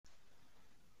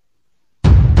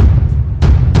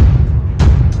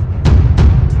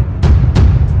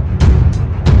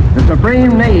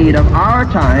supreme need of our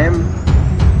time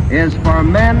is for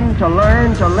men to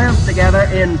learn to live together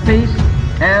in peace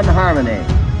and harmony.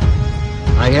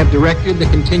 I have directed the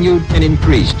continued and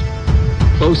increased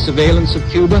close surveillance of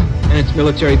Cuba and its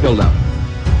military buildup.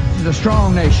 This is a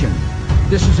strong nation.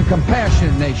 This is a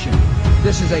compassionate nation.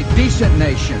 This is a decent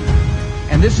nation.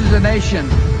 And this is a nation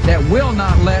that will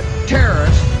not let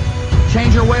terrorists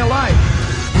change our way of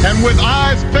life. And with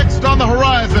eyes fixed on the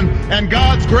horizon and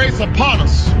God's grace upon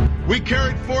us, we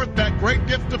carried forth that great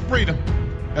gift of freedom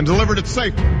and delivered it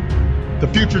safely to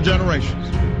future generations.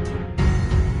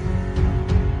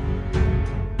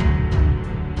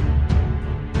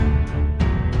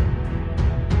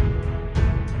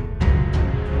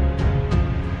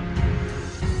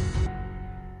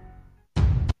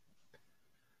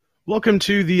 Welcome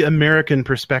to The American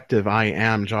Perspective. I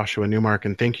am Joshua Newmark,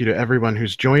 and thank you to everyone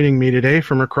who's joining me today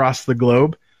from across the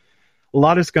globe. A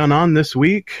lot has gone on this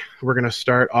week. We're going to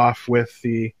start off with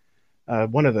the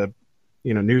one of the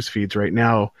news feeds right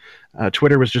now.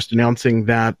 Twitter was just announcing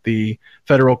that the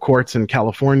federal courts in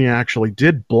California actually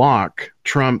did block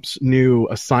Trump's new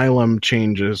asylum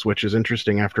changes, which is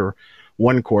interesting after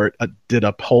one court did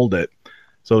uphold it.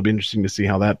 So it'll be interesting to see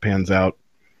how that pans out.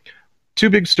 Two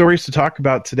big stories to talk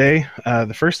about today.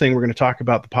 The first thing, we're going to talk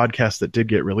about the podcast that did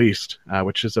get released,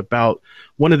 which is about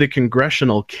one of the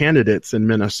congressional candidates in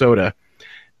Minnesota,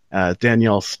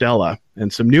 Danielle Stella.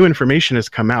 And some new information has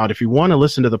come out. If you want to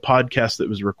listen to the podcast that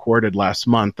was recorded last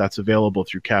month, that's available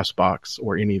through CastBox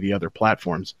or any of the other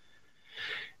platforms.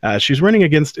 She's running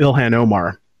against Ilhan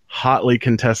Omar, hotly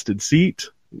contested seat.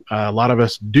 A lot of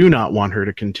us do not want her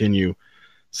to continue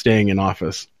staying in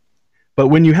office. But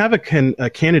when you have a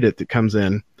candidate that comes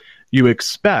in, you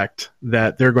expect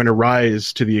that they're going to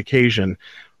rise to the occasion.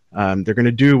 They're going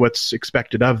to do what's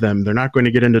expected of them. They're not going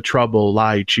to get into trouble,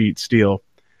 lie, cheat, steal.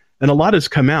 And a lot has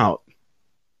come out,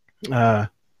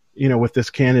 with this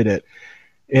candidate.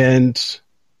 And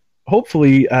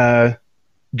hopefully,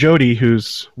 Jody,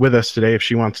 who's with us today, if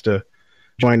she wants to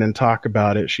join and talk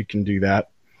about it, she can do that.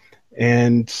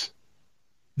 And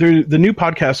the new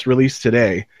podcast released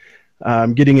today.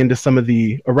 Getting into some of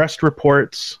the arrest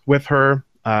reports with her.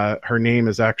 Her name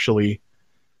is actually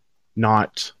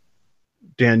not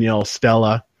Danielle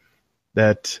Stella,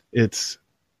 that it's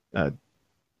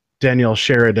Danielle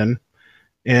Sheridan.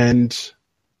 And,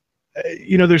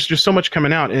 there's just so much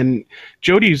coming out. And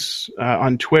Jody's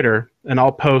on Twitter, and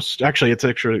I'll post, it's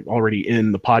actually already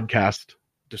in the podcast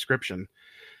description,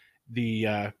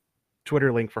 the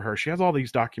Twitter link for her. She has all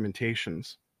these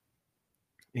documentations.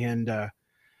 And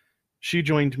she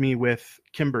joined me with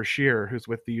Kimber Shear, who's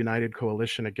with the United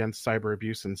Coalition Against Cyber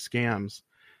Abuse and Scams.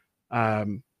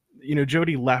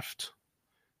 Jody left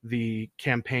the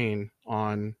campaign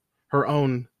on her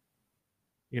own,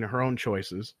 her own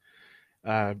choices,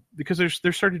 because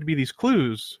there started to be these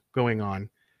clues going on.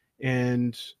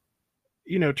 And,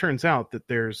 it turns out that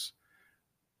there's,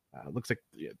 looks like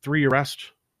 3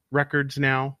 arrest records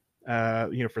now,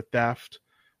 for theft.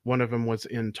 One of them was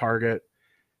in Target.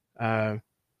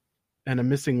 And a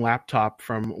missing laptop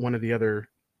from one of the other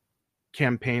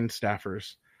campaign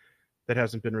staffers that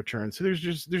hasn't been returned. So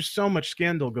there's so much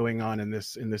scandal going on in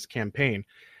this campaign.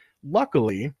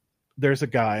 Luckily, there's a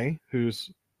guy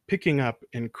who's picking up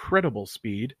incredible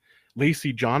speed,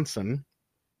 Lacey Johnson.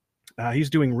 He's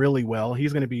doing really well.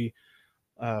 He's going to be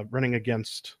running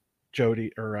against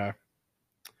Jody, or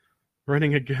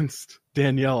running against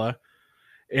Daniela,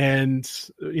 and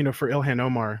for Ilhan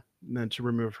Omar, and then to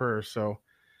remove her. So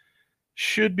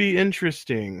should be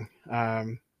interesting.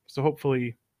 So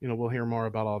hopefully, we'll hear more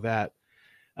about all that.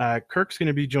 Kirk's going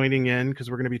to be joining in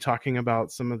because we're going to be talking about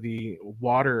some of the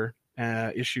water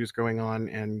issues going on,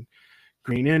 and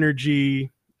green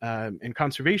energy and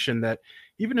conservation, that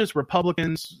even as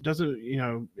Republicans,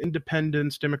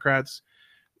 independents, Democrats,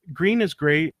 green is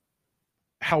great.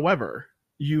 However,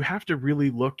 you have to really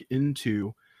look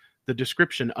into the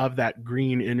description of that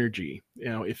green energy.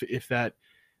 If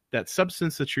that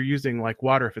substance that you're using, like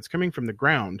water, if it's coming from the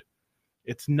ground,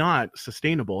 it's not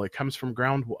sustainable. It comes from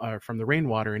from the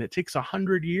rainwater, and it takes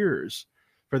 100 years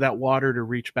for that water to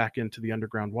reach back into the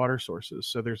underground water sources.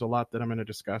 So there's a lot that I'm going to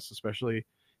discuss, especially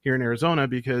here in Arizona,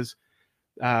 because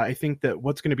I think that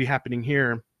what's going to be happening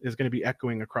here is going to be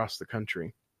echoing across the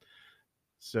country.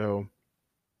 So,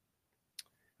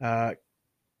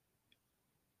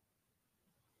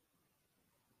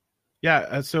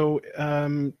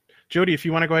 Jody, if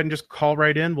you want to go ahead and just call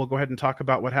right in, we'll go ahead and talk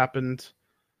about what happened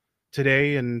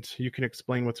today, and you can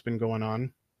explain what's been going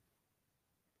on.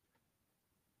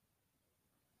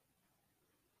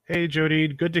 Hey, Jody,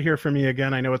 good to hear from you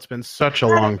again. I know it's been such a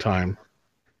long time.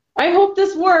 I hope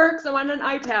this works. I'm on an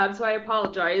iPad, so I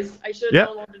apologize. I should have Yep.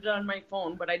 downloaded it on my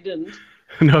phone, but I didn't.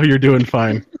 No, you're doing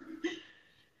fine.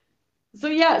 So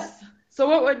yes.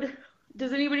 So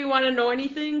does anybody want to know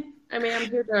anything? I mean, I'm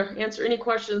here to answer any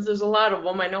questions. There's a lot of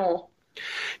them, I know.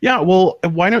 Yeah, well,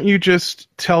 why don't you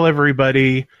just tell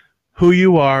everybody who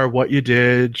you are, what you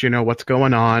did, what's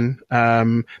going on.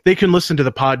 They can listen to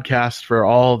the podcast for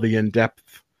all the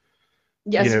in-depth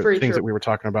things that we were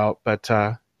talking about.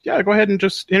 But yeah, go ahead and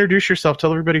just introduce yourself.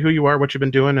 Tell everybody who you are, what you've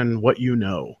been doing, and what you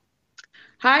know.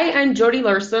 Hi, I'm Jody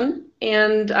Larson,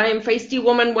 and I am Feisty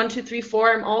Woman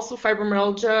 1234. I'm also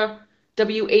fibromyalgia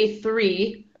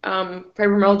WA3.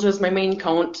 Fibromyalgia is my main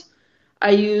count.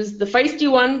 I use the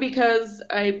Feisty one because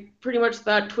I pretty much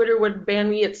thought Twitter would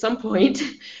ban me at some point,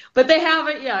 but they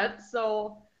haven't yet.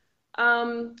 So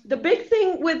the big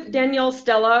thing with Danielle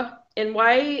Stella and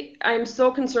why I'm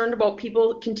so concerned about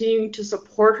people continuing to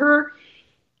support her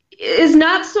is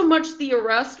not so much the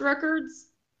arrest records.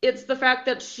 It's the fact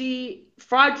that she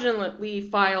fraudulently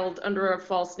filed under a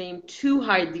false name to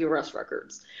hide the arrest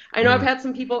records. I know I've had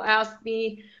some people ask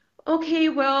me, okay,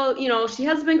 well, she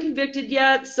hasn't been convicted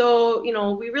yet, so,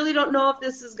 we really don't know if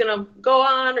this is going to go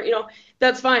on, or,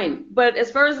 that's fine. But as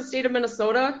far as the state of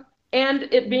Minnesota and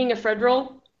it being a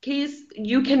federal case,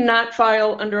 you cannot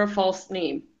file under a false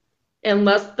name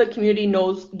unless the community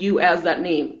knows you as that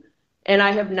name. And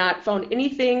I have not found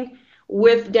anything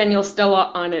with Danielle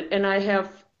Stella on it. And I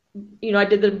have, I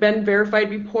did the Ben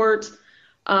Verified report.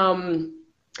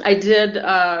 I did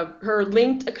her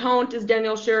linked account is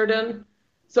Danielle Sheridan.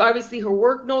 So obviously her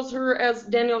work knows her as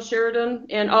Danielle Sheridan,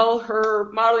 and all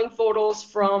her modeling photos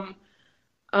from,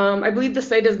 I believe the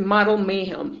site is Model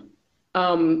Mayhem.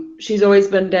 She's always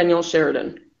been Danielle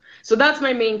Sheridan. So that's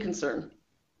my main concern.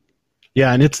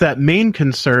 Yeah, and it's that main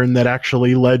concern that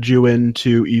actually led you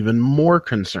into even more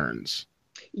concerns.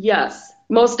 Yes,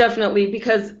 most definitely,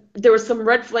 because there were some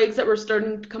red flags that were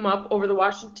starting to come up over the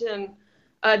Washington,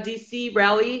 D.C.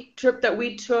 rally trip that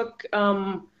we took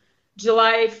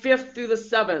July 5th through the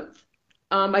 7th.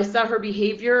 I saw her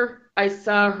behavior. I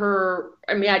saw her,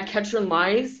 I'd catch her in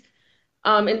lies.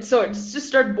 And so it just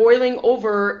started boiling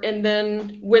over. And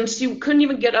then when she couldn't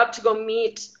even get up to go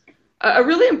meet a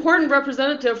really important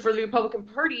representative for the Republican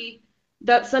Party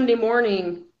that Sunday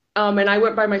morning, and I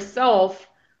went by myself,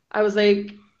 I was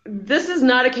like, this is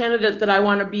not a candidate that I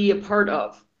want to be a part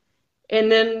of.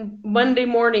 And then Monday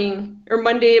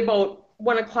about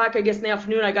 1 o'clock, I guess in the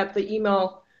afternoon, I got the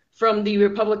email from the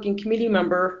Republican committee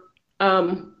member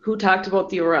who talked about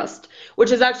the arrest, which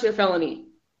is actually a felony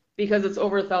because it's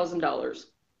over $1,000.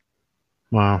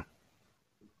 Wow.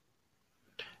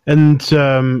 And,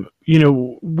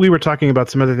 we were talking about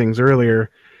some other things earlier.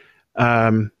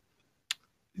 What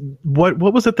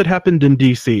was it that happened in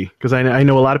D.C.? Because I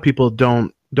know a lot of people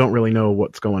don't really know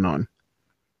what's going on.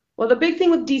 Well, the big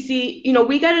thing with D.C.,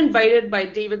 we got invited by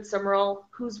David Summerall,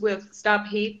 who's with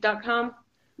StopHate.com.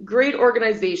 Great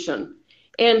organization.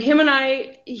 And him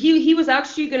and he was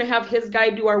actually going to have his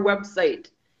guy do our website.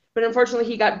 But unfortunately,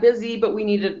 he got busy, but we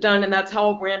needed it done, and that's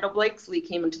how Randall Blakesley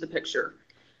came into the picture.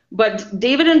 But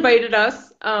David invited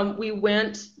us. We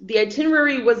went. The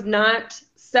itinerary was not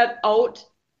set out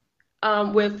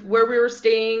with where we were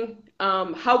staying,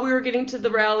 how we were getting to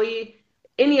the rally,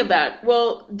 any of that.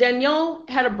 Well, Danielle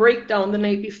had a breakdown the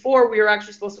night before we were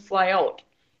actually supposed to fly out,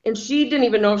 and she didn't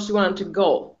even know if she wanted to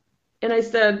go. And I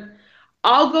said,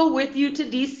 I'll go with you to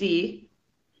D.C.,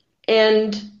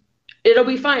 and it'll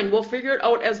be fine. We'll figure it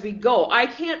out as we go. I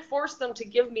can't force them to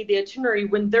give me the itinerary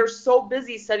when they're so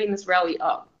busy setting this rally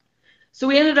up. So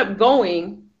we ended up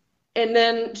going, and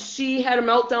then she had a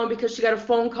meltdown because she got a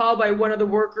phone call by one of the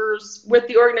workers with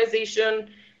the organization,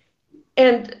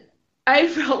 and I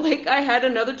felt like I had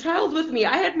another child with me.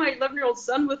 I had my 11-year-old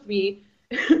son with me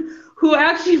who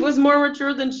actually was more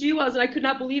mature than she was, and I could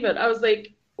not believe it. I was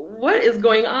like, what is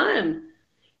going on?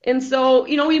 And so,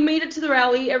 we made it to the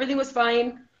rally. Everything was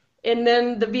fine. And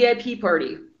then the VIP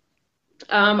party.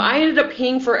 I ended up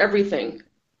paying for everything.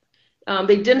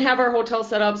 They didn't have our hotel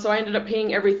set up, so I ended up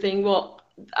paying everything. Well,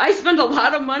 I spent a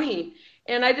lot of money,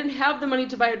 and I didn't have the money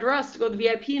to buy a dress to go to the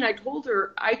VIP, and I told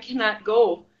her I cannot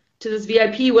go to this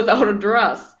VIP without a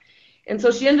dress. And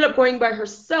so she ended up going by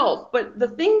herself. But the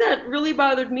thing that really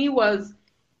bothered me was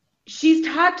she's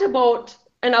talked about,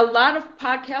 in a lot of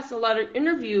podcasts, a lot of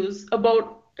interviews,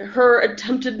 about her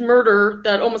attempted murder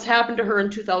that almost happened to her in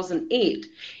 2008.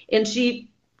 And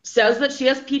she says that she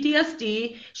has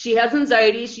PTSD, she has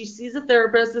anxiety, she sees a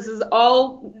therapist. This is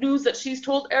all news that she's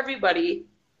told everybody.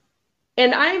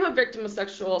 And I'm a victim of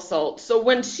sexual assault. So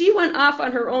when she went off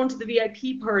on her own to the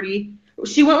VIP party,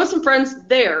 she went with some friends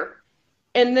there.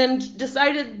 and then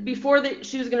decided before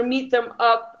she was going to meet them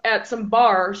up at some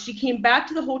bar. She came back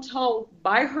to the hotel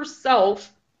by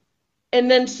herself, and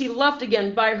then she left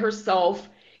again by herself.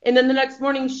 And then the next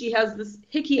morning she has this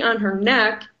hickey on her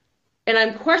neck, and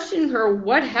I'm questioning her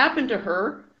what happened to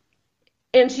her.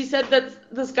 And she said that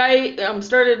this guy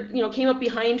came up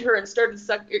behind her and started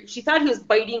she thought he was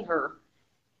biting her.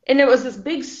 And it was this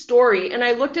big story. And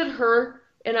I looked at her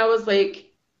and I was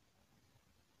like,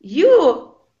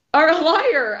 you are a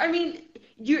liar. I mean,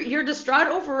 you're distraught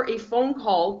over a phone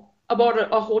call about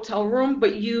a hotel room,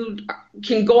 but you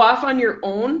can go off on your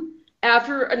own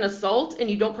after an assault and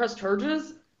you don't press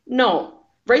charges? No.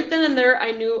 Right then and there,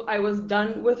 I knew I was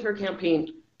done with her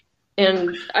campaign.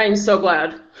 And I'm so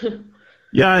glad.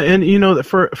 Yeah, and you know,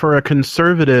 for a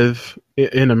conservative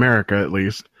in America, at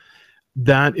least,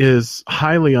 that is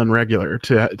highly unregular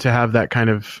to have that kind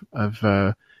of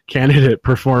candidate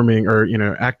performing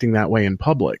or acting that way in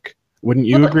public. Wouldn't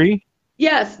you agree?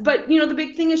 Yes, but the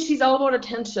big thing is she's all about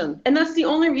attention, and that's the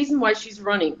only reason why she's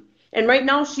running. And right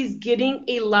now she's getting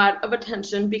a lot of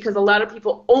attention because a lot of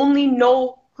people only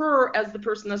know her as the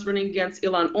person that's running against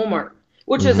Ilhan Omar,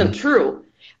 which isn't true.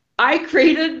 I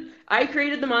created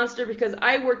the monster because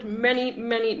I worked many,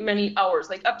 many, many hours,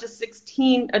 like up to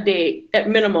 16 a day at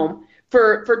minimum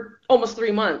for almost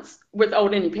 3 months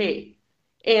without any pay.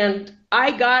 And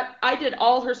I did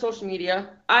all her social media.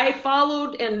 I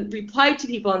followed and replied to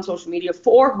people on social media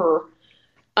for her.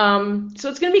 So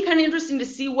it's going to be kind of interesting to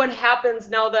see what happens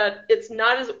now that it's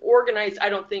not as organized, I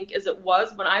don't think, as it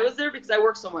was when I was there because I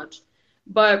work so much.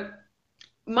 But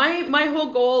my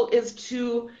whole goal is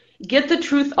to get the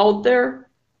truth out there,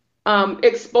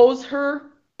 expose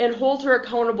her, and hold her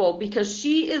accountable because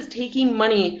she is taking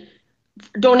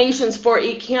donations for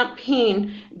a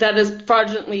campaign that is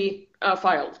fraudulently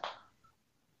filed.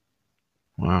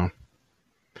 Wow.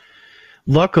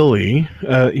 Luckily,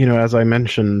 as I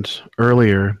mentioned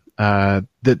earlier, that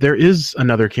there is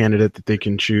another candidate that they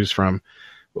can choose from,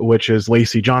 which is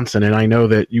Lacey Johnson. And I know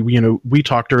that we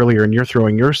talked earlier, and you're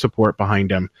throwing your support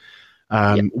behind him.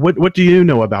 What do you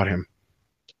know about him?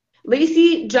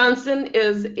 Lacey Johnson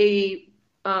is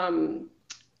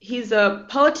he's a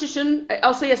politician.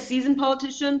 I'll say a seasoned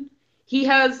politician. He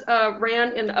has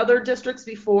ran in other districts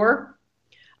before.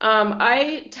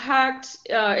 I talked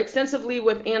extensively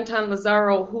with Anton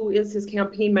Lazaro, who is his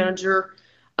campaign manager,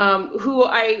 the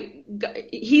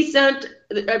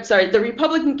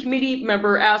Republican committee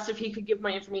member asked if he could give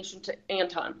my information to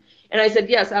Anton. And I said,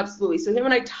 yes, absolutely. So him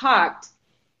and I talked,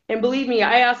 and believe me,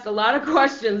 I asked a lot of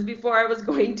questions before I was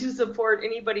going to support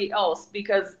anybody else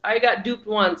because I got duped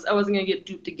once. I wasn't going to get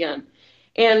duped again.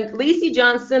 And Lacey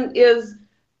Johnson is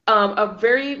a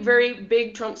very, very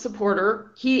big Trump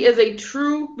supporter. He is a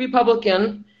true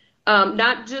Republican,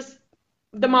 not just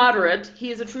the moderate.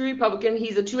 He is a true Republican.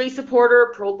 He's a 2A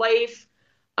supporter, pro-life.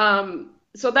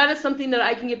 So that is something that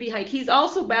I can get behind. He's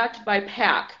also backed by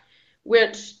PAC,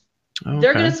 which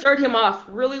they're going to start him off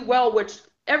really well, which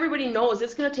everybody knows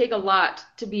it's going to take a lot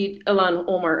to beat Ilhan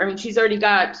Omar. I mean, she's already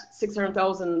got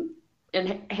 600,000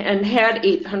 and had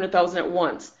 800,000 at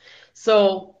once.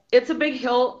 So it's a big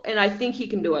hill, and I think he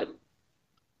can do it.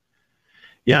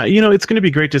 Yeah, it's going to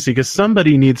be great to see because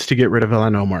somebody needs to get rid of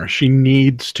Ilhan Omar. She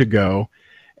needs to go,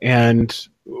 and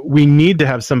we need to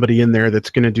have somebody in there that's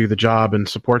going to do the job and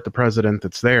support the president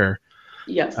that's there.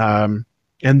 Yes. And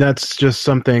that's just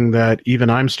something that even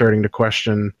I'm starting to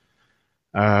question.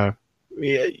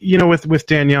 With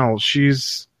Danielle,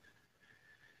 she's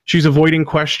avoiding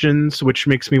questions, which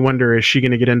makes me wonder, is she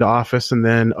going to get into office and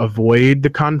then avoid the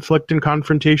conflict and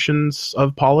confrontations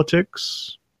of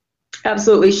politics?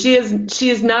 Absolutely. She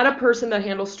is not a person that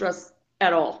handles stress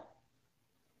at all.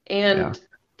 And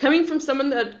coming from someone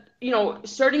that,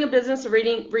 starting a business,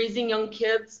 raising young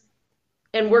kids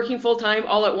and working full time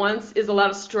all at once is a lot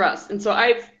of stress. And so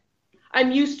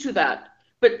I'm used to that.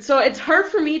 But so it's hard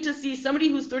for me to see somebody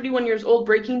who's 31 years old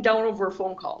breaking down over a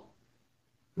phone call.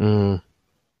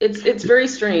 It's very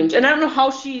strange. And I don't know how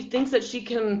she thinks that she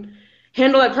can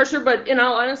handle that pressure, but in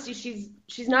all honesty,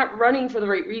 she's not running for the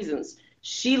right reasons.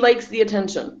 She likes the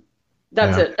attention.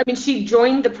 That's it. I mean, she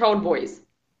joined the Proud Boys.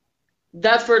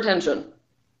 That's for attention.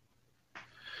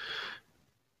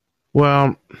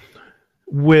 Well,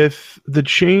 with the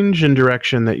change in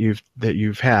direction that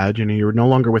you've had, you're no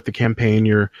longer with the campaign,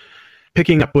 you're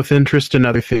picking up with interest in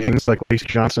other things like Lacey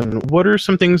Johnson. What are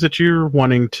some things that you're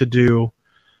wanting to do,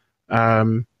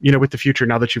 with the future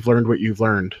now that you've learned what you've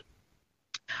learned?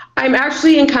 I'm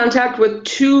actually in contact with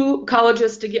 2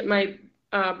 colleges to get my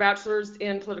bachelor's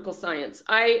in political science.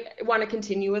 I want to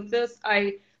continue with this.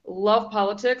 I love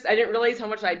politics. I didn't realize how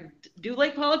much I do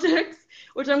like politics,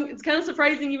 which it's kind of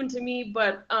surprising even to me.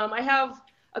 But I have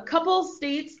a couple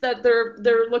states that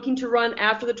they're looking to run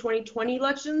after the 2020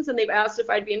 elections, and they've asked if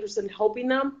I'd be interested in helping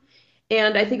them.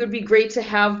 And I think it would be great to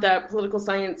have that political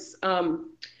science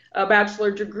a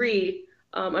bachelor degree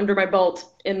under my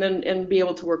belt, and be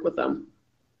able to work with them.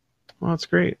 Well, that's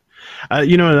great.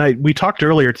 And we talked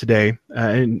earlier today,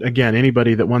 and again,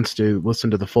 anybody that wants to listen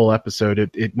to the full episode,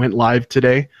 it went live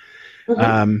today.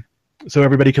 Mm-hmm. So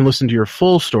everybody can listen to your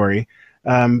full story.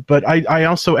 But I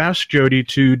also asked Jody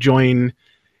to join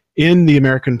in the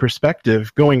American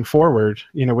Perspective going forward,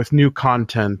 with new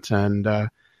content and,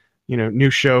 new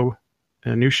show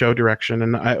direction.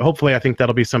 And hopefully I think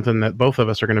that'll be something that both of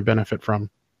us are going to benefit from.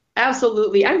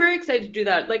 Absolutely. I'm very excited to do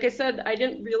that. Like I said, I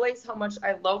didn't realize how much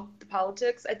I love the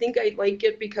politics. I think I like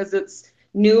it because it's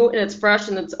new and it's fresh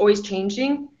and it's always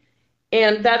changing.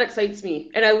 And that excites me.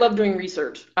 And I love doing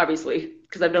research, obviously,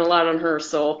 because I've done a lot on her.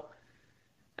 So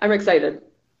I'm excited.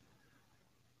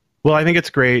 Well, I think it's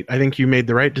great. I think you made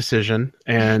the right decision.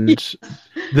 And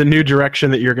the new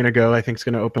direction that you're going to go, I think, is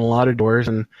going to open a lot of doors.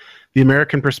 And the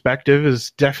American Perspective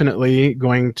is definitely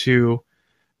going to,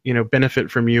 benefit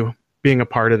from you being a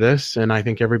part of this, and I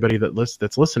think everybody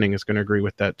that's listening is going to agree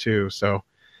with that too. So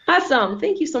awesome.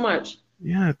 Thank you so much.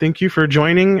 Yeah, thank you for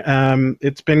joining.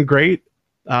 It's been great.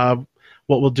 What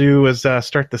we'll do is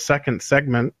start the second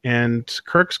segment, and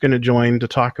Kirk's going to join to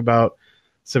talk about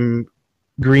some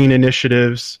green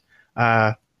initiatives,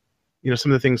 some of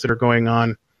the things that are going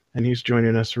on, and he's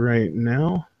joining us right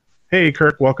now. Hey,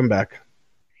 Kirk, welcome back.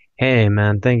 Hey,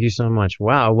 man, thank you so much.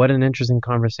 Wow, what an interesting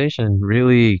conversation.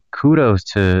 Really kudos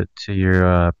to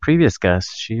your previous guest.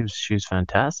 She was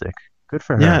fantastic. Good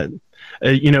for her.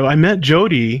 Yeah. I met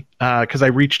Jody because I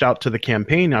reached out to the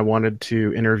campaign. I wanted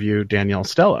to interview Danielle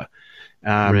Stella.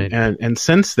 Right. And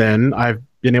since then, I've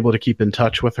been able to keep in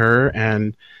touch with her.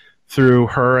 And through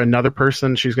her, another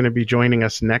person, she's going to be joining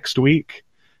us next week.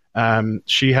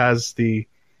 She has the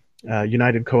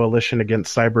United Coalition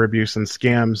Against Cyber Abuse and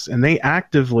Scams, and they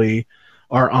actively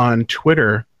are on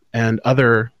Twitter and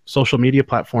other social media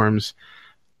platforms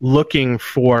looking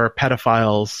for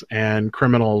pedophiles and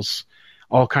criminals,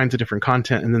 all kinds of different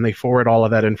content, and then they forward all of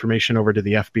that information over to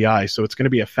the FBI. So it's going to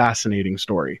be a fascinating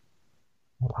story.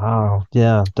 Wow.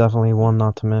 Yeah, definitely one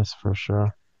not to miss for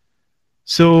sure.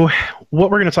 So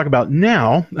what we're going to talk about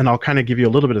now, and I'll kind of give you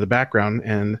a little bit of the background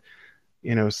and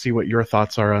see what your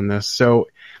thoughts are on this. So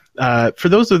for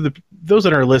those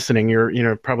that are listening,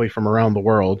 you're probably from around the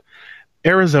world.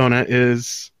 Arizona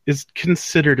is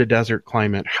considered a desert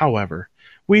climate. However,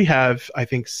 we have, I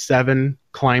think, 7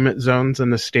 climate zones in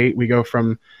the state. We go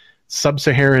from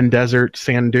sub-Saharan desert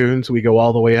sand dunes. We go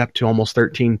all the way up to almost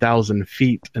 13,000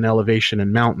 feet in elevation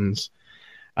in mountains.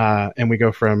 And we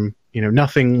go from,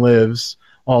 nothing lives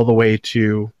all the way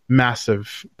to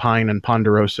massive pine and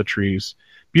ponderosa trees.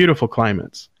 Beautiful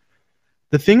climates.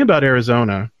 The thing about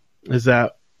Arizona is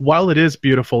that while it is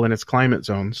beautiful in its climate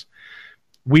zones,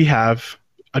 we have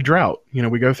a drought.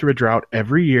 We go through a drought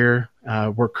every year.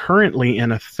 We're currently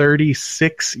in a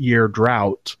 36-year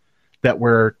drought that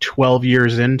we're 12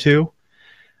 years into.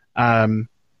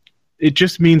 It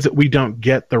just means that we don't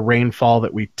get the rainfall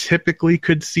that we typically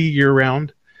could see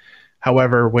year-round.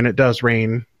 However, when it does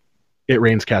rain, it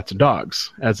rains cats and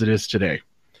dogs, as it is today.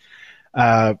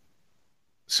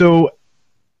 So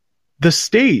the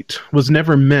state was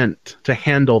never meant to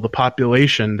handle the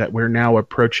population that we're now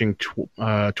approaching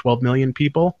 12 million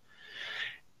people.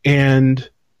 And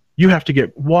you have to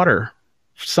get water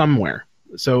somewhere.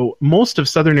 So most of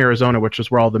southern Arizona, which is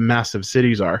where all the massive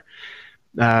cities are,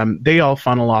 they all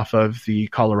funnel off of the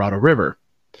Colorado River.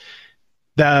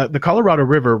 The Colorado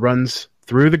River runs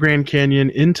through the Grand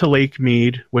Canyon into Lake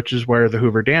Mead, which is where the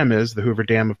Hoover Dam is. The Hoover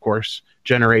Dam, of course,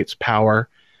 generates power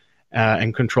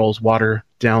and controls water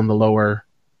down the lower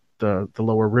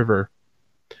river.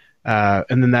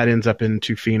 And then that ends up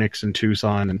into Phoenix and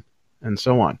Tucson and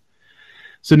so on.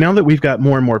 So now that we've got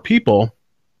more and more people,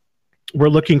 we're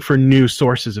looking for new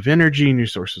sources of energy, new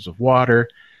sources of water.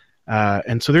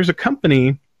 And so there's a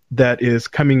company that is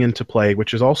coming into play,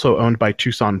 which is also owned by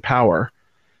Tucson Power.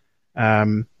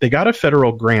 They got a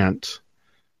federal grant,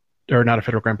 or not a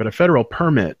federal grant, but a federal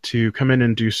permit to come in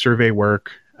and do survey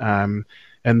work and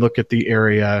look at the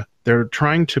area. They're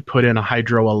trying to put in a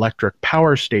hydroelectric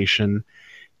power station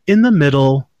in the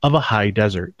middle of a high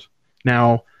desert.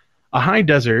 Now, a high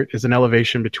desert is an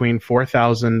elevation between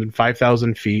 4,000 and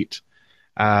 5,000 feet,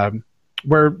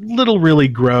 where little really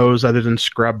grows other than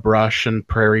scrub brush and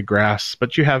prairie grass,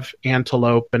 but you have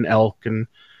antelope and elk and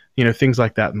things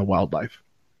like that in the wildlife.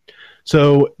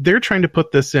 So they're trying to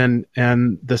put this in,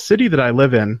 and the city that I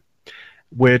live in,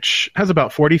 which has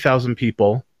about 40,000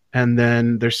 people, and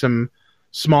then there's some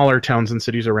smaller towns and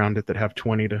cities around it that have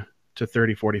 20 to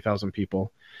 30, 40,000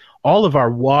 people. All of our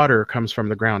water comes from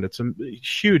the ground. It's a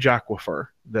huge aquifer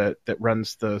that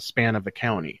runs the span of the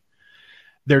county.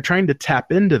 They're trying to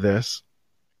tap into this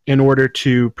in order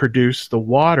to produce the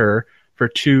water for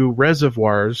 2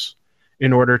 reservoirs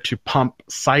in order to pump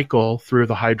cycle through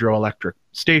the hydroelectric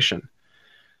station.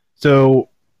 So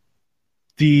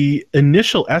the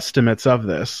initial estimates of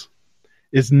this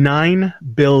is 9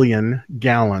 billion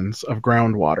gallons of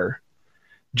groundwater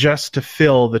just to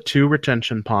fill the 2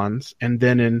 retention ponds, and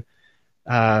then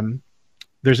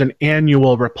there's an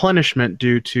annual replenishment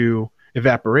due to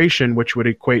evaporation, which would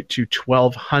equate to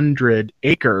 1,200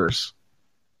 acre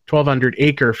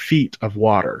feet of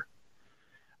water.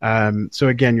 So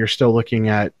again, you're still looking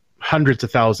at hundreds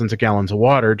of thousands of gallons of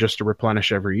water just to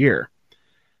replenish every year.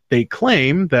 They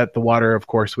claim that the water, of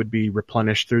course, would be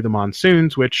replenished through the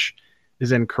monsoons, which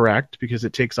is incorrect because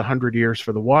it takes 100 years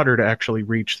for the water to actually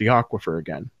reach the aquifer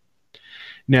again.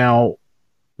 Now,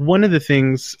 one of the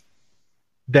things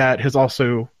that has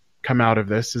also come out of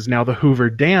this is now the Hoover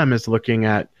Dam is looking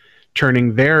at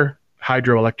turning their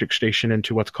hydroelectric station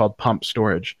into what's called pump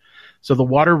storage. So the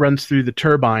water runs through the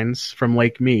turbines from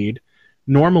Lake Mead,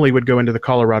 normally would go into the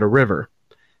Colorado River.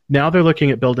 Now they're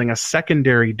looking at building a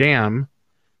secondary dam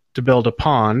to build a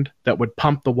pond that would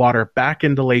pump the water back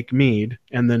into Lake Mead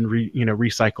and then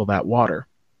recycle that water.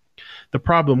 The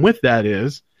problem with that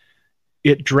is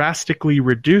it drastically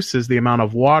reduces the amount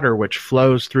of water which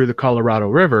flows through the Colorado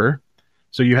River.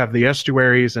 So you have the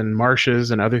estuaries and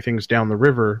marshes and other things down the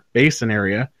river basin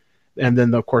area, and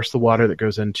then, of course, the water that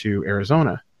goes into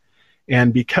Arizona.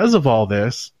 And because of all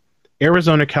this,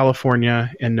 Arizona,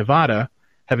 California, and Nevada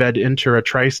have had to enter a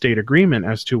tri-state agreement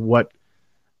as to what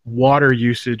water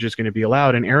usage is going to be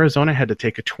allowed, and Arizona had to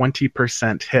take a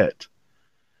 20% hit.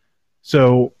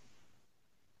 So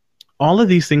all of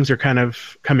these things are kind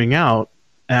of coming out,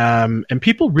 and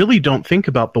people really don't think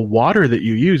about the water that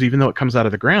you use, even though it comes out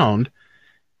of the ground,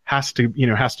 has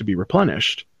to be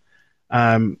replenished.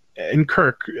 And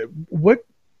Kirk, what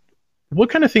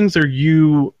kind of things are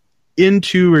you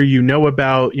into or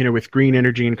about, with green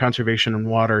energy and conservation and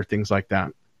water, things like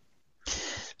that?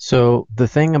 So the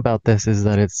thing about this is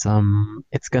that it's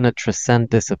going to transcend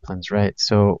disciplines, right?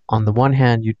 So on the one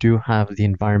hand, you do have the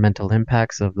environmental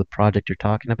impacts of the project you're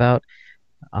talking about,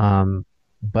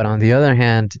 but on the other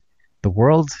hand, the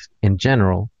world in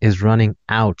general is running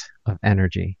out of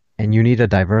energy, and you need to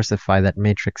diversify that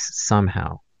matrix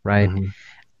somehow, right?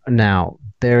 Mm-hmm. Now,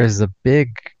 there is a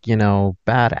big,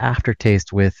 bad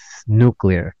aftertaste with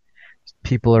nuclear.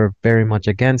 People are very much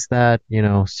against that,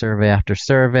 survey after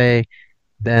survey.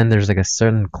 Then there's like a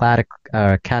certain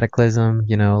cataclysm,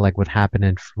 like what happened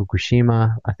in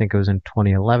Fukushima. I think it was in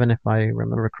 2011, if I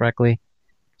remember correctly.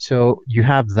 So you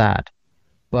have that,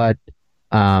 but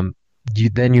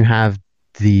you have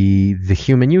the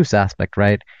human use aspect,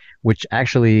 right? Which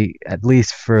actually, at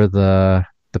least for the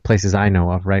places I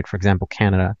know of, right? For example,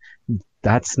 Canada,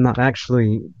 that's not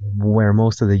actually where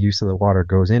most of the use of the water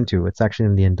goes into. It's actually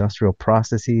in the industrial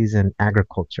processes and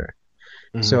agriculture.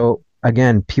 Mm-hmm. So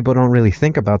again, people don't really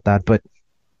think about that, but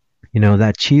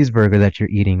that cheeseburger that you're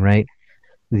eating, right?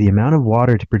 The amount of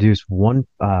water to produce one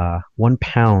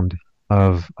pound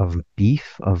of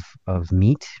beef, of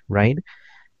meat, right?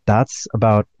 That's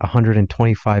about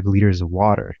 125 liters of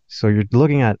water. So you're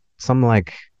looking at something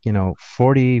like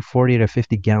 40 to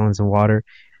 50 gallons of water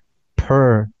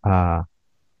per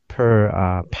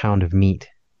pound of meat.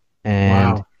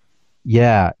 And wow.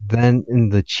 Yeah, then in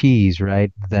the cheese,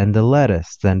 right? Then the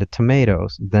lettuce, then the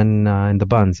tomatoes, then in the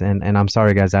buns. And I'm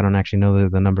sorry, guys, I don't actually know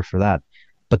the number for that.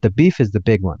 But the beef is the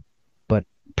big one. But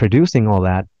producing all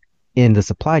that in the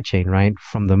supply chain, right?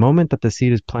 From the moment that the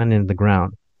seed is planted in the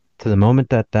ground to the moment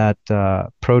that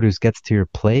produce gets to your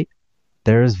plate,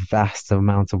 there's vast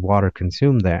amounts of water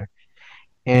consumed there.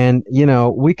 And,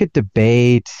 we could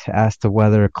debate as to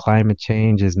whether climate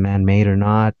change is man-made or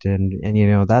not. And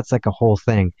that's like a whole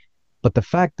thing. But the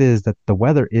fact is that the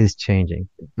weather is changing.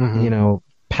 Mm-hmm.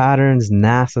 Patterns,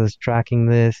 NASA is tracking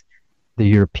this. The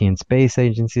European Space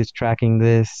Agency is tracking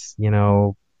this.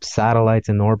 Satellites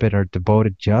in orbit are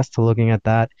devoted just to looking at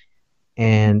that.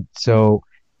 And so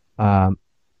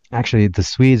actually the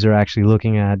Swedes are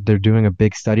they're doing a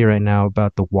big study right now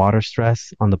about the water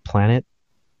stress on the planet.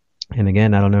 And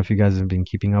again, I don't know if you guys have been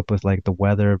keeping up with like the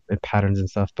weather and patterns and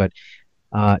stuff, but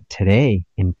today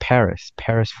in Paris,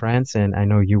 France, and I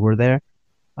know you were there,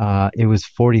 it was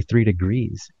 43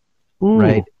 degrees, Ooh.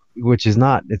 right? which is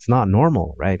not, it's not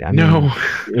normal, right? I No. mean,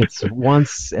 it's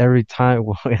once every time.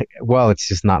 Well, it's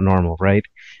just not normal, right?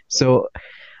 So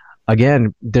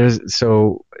again,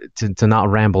 to not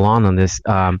ramble on this.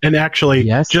 And actually,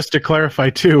 Yes. just to clarify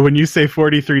too, when you say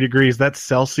 43 degrees, that's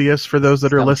Celsius for those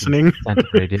that are Celsius, listening.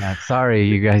 centigrade, yeah. Sorry,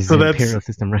 you guys, So the that's- imperial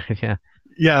system, right? Yeah.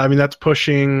 Yeah, I mean that's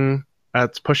pushing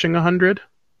 100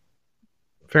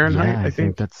 Fahrenheit, Yeah, I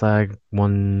think. that's like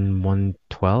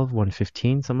 112,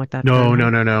 115, something like that. No,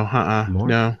 Fahrenheit? no. More?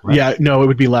 No. Less? Yeah, no, it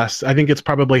would be less. I think it's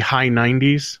probably high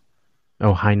 90s.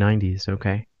 Oh, high 90s.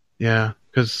 Okay. Yeah,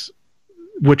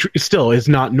 which still is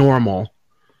not normal.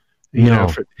 No,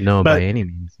 but by any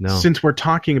means, no. Since we're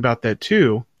talking about that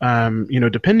too,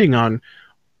 depending on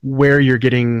where you're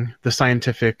getting the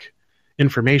scientific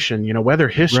information, weather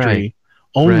history Right.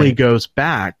 only Right. goes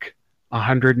back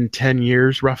 110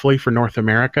 years roughly for North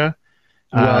America.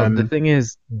 Well, the thing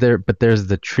is, there's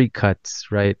the tree cuts,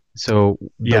 right? So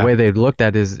the Yeah. way they looked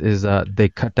at is they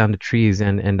cut down the trees,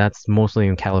 and that's mostly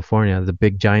in California, the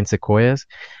big giant sequoias.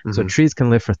 So Mhm. trees can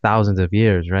live for thousands of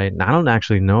years, right? And I don't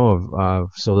actually know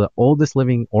of so the oldest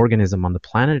living organism on the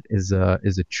planet is a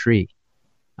tree,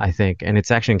 I think, and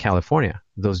it's actually in California.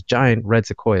 Those giant red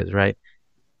sequoias, right?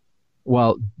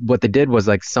 Well, what they did was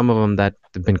like some of them that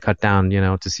have been cut down,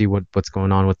 to see what's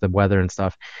going on with the weather and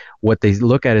stuff. What they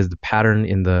look at is the pattern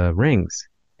in the rings,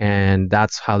 and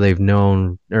that's how they've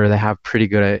known, or they have pretty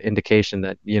good indication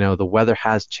that the weather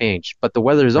has changed. But the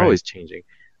weather is Right. always changing,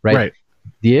 right? Right.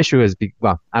 The issue is,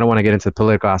 well, I don't want to get into the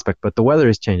political aspect, but the weather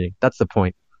is changing. That's the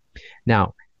point.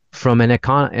 Now, from an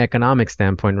economic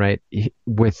standpoint, right,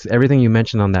 with everything you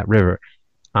mentioned on that river,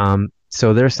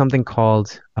 so there's something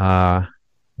called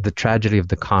the tragedy of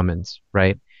the commons,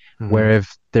 right? Mhm. Where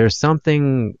if there's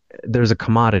a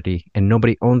commodity and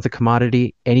nobody owns the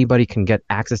commodity, anybody can get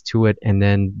access to it, and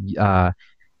then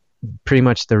pretty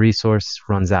much the resource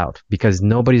runs out because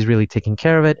nobody's really taking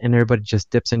care of it, and everybody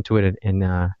just dips into it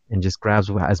and just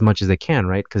grabs as much as they can,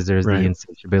 right? Because there's Right. the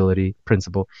insatiability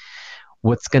principle.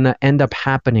 What's going to end up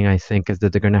happening, I think, is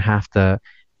that they're going to have to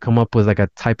come up with like a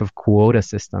type of quota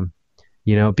system,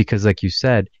 because like you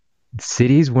said,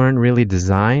 cities weren't really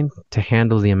designed to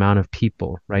handle the amount of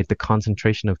people, right? The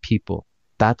concentration of people.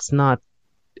 I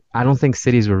don't think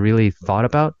cities were really thought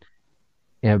about.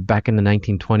 Back in the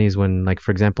 1920s when, like,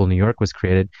 for example, New York was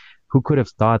created, who could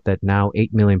have thought that now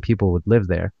 8 million people would live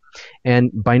there?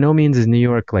 And by no means is New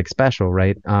York like special,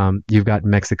 right? You've got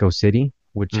Mexico City,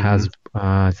 which has,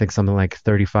 I think, something like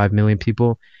 35 million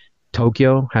people.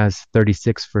 Tokyo has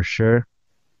 36 for sure.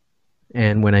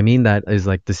 And when I mean that is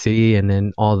like the city and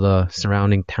then all the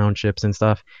surrounding townships and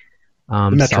stuff.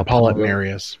 The metropolitan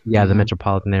areas. Yeah, the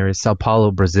metropolitan areas. Sao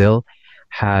Paulo, Brazil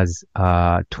has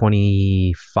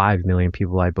 25 million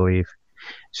people, I believe.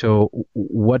 So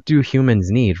what do humans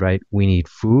need, right? We need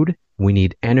food, we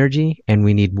need energy, and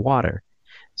we need water.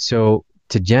 So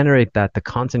to generate that, to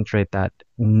concentrate that,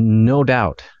 no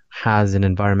doubt has an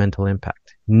environmental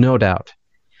impact. No doubt.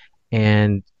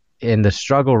 And the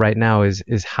struggle right now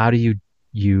is how do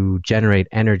you generate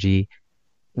energy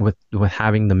with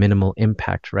having the minimal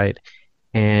impact, right?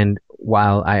 And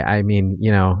while I mean,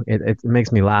 it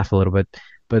makes me laugh a little bit,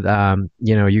 but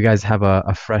you guys have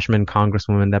a freshman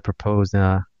congresswoman that proposed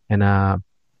and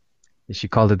she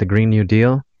called it the Green New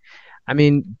Deal. I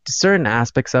mean, certain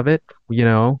aspects of it,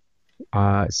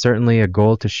 certainly a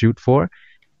goal to shoot for,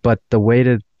 but the way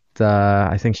that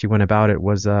I think she went about it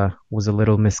was a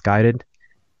little misguided.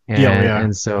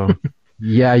 And so,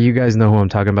 yeah, you guys know who I'm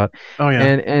talking about. Oh yeah.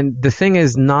 And the thing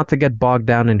is not to get bogged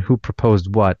down in who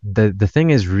proposed what. The thing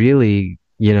is really,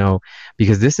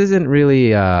 because this isn't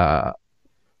really,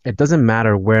 it doesn't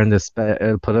matter where in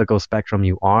the political spectrum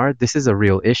you are. This is a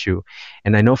real issue.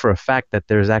 And I know for a fact that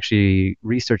there's actually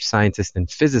research scientists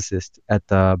and physicists at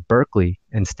Berkeley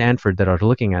and Stanford that are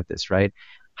looking at this, right?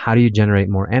 How do you generate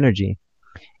more energy?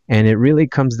 And it really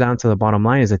comes down to the bottom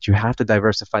line is that you have to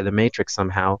diversify the matrix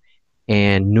somehow,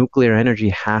 and nuclear energy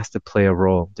has to play a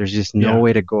role. There's just no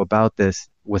way to go about this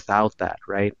without that,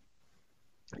 right?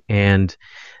 And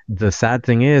the sad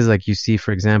thing is, like you see,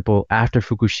 for example, after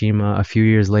Fukushima, a few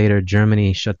years later,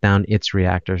 Germany shut down its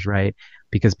reactors, right?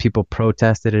 Because people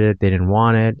protested it, they didn't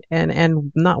want it,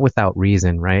 and not without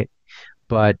reason, right?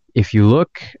 But if you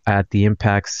look at the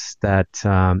impacts that,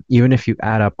 even if you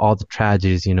add up all the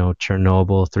tragedies,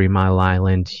 Chernobyl, 3 Mile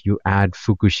Island, you add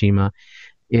Fukushima,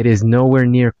 it is nowhere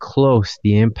near close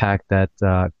the impact that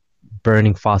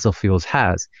burning fossil fuels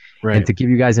has. Right. And to give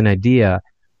you guys an idea,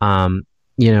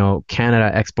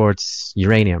 Canada exports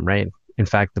uranium, right? In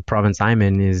fact, the province I'm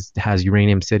in has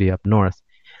Uranium City up north.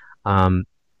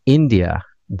 India,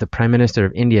 the Prime Minister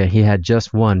of India, he had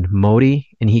just won, Modi,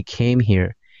 and he came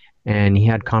here. and he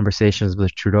had conversations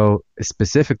with Trudeau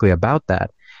specifically about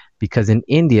that. Because in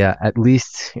India, at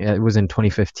least it was in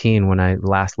 2015 when I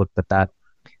last looked at that,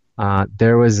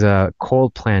 there was a coal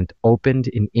plant opened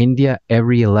in India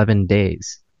every 11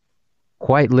 days.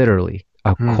 Quite literally,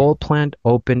 a coal plant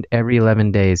opened every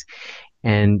 11 days.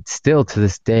 And still to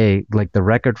this day, like the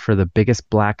record for the biggest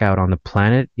blackout on the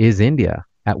planet is India.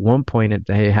 At one point,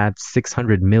 they had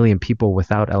 600 million people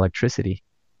without electricity.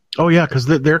 Oh, yeah, because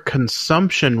their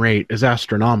consumption rate is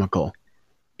astronomical.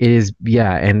 It is,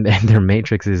 yeah, and their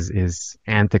matrix is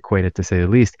antiquated to say the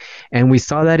least. And we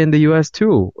saw that in the U.S.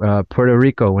 too. Puerto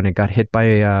Rico, when it got hit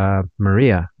by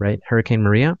Maria, right? Hurricane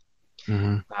Maria.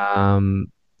 Mm-hmm.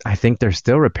 I think they're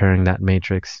still repairing that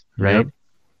matrix, right? Yep.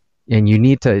 And you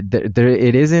need to,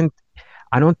 it isn't,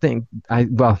 I don't think,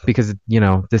 well, because,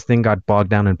 this thing got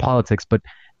bogged down in politics, but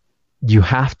you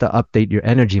have to update your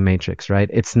energy matrix, right?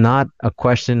 It's not a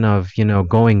question of,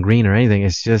 going green or anything.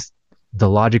 It's just the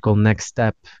logical next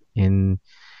step in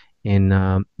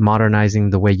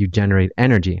modernizing the way you generate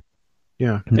energy.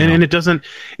 Yeah. And it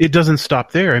doesn't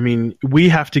stop there. I mean, we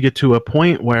have to get to a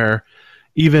point where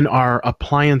even our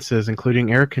appliances,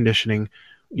 including air conditioning,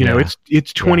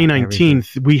 it's 2019.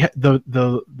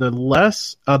 The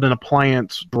less an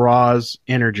appliance draws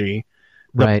energy,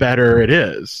 the better it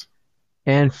is.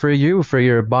 And for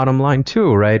your bottom line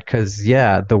too, right? Because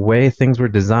the way things were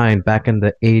designed back in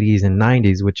the 80s and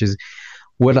 90s, which is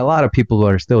what a lot of people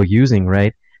are still using,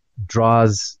 right?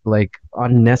 Draws like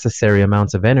unnecessary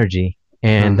amounts of energy,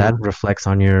 and that reflects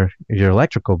on your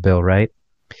electrical bill, right?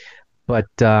 But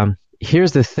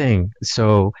here's the thing.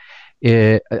 So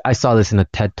I saw this in a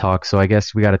TED Talk, so I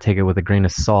guess we got to take it with a grain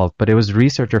of salt. But it was a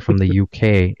researcher from the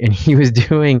UK, and he was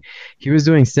doing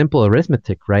simple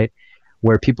arithmetic, right?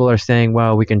 Where people are saying,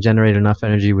 well, we can generate enough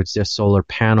energy with just solar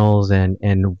panels and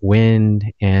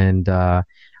wind, and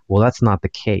well, that's not the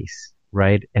case,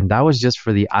 right? And that was just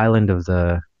for the island of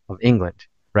England,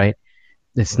 right?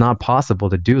 It's not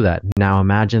possible to do that. Now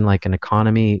imagine like an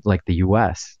economy like the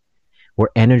US, where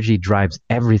energy drives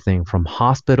everything from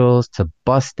hospitals to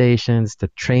bus stations to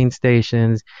train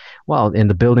stations. Well, in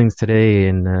the buildings today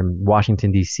in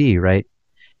Washington, D.C., right?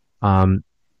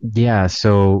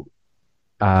 So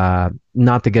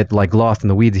not to get like lost in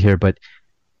the weeds here, but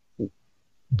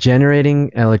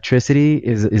generating electricity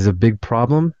is a big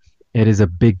problem. It is a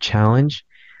big challenge.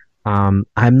 I'm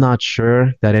not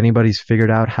sure that anybody's figured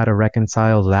out how to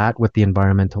reconcile that with the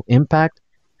environmental impact.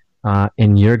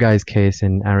 In your guys' case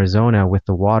in Arizona with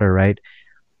the water, right?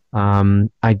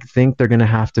 I think they're going to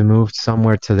have to move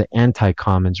somewhere to the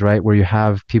anti-commons, right? Where you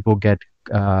have people get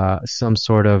some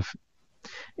sort of,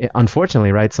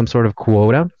 unfortunately, right, some sort of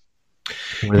quota.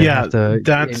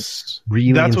 That's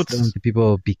instilling to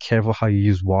people, be careful how you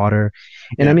use water.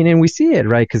 And I mean, and we see it,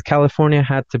 right? Because California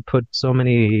had to put so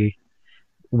many,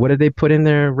 what did they put in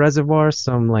their reservoirs?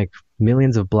 Some like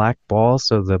millions of black balls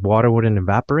so the water wouldn't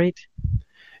evaporate.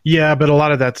 Yeah, but a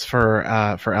lot of that's for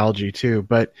algae too.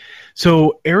 But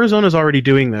so Arizona's already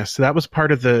doing this. So that was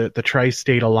part of the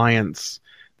Tri-State Alliance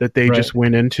that they just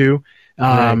went into.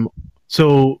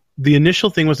 So the initial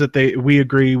thing was that we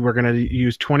agree we're going to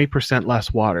use 20%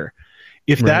 less water.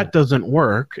 If that doesn't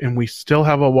work and we still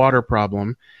have a water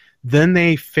problem, then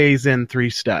they phase in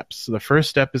 3 steps. So the first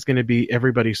step is going to be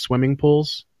everybody's swimming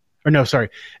pools. Or no, sorry,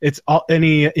 it's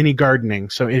any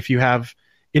gardening. So if you have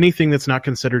anything that's not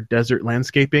considered desert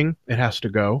landscaping, it has to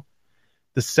go.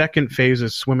 The second phase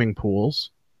is swimming pools.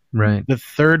 Right. The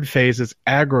third phase is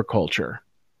agriculture.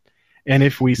 And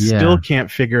if we still can't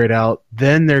figure it out,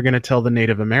 then they're going to tell the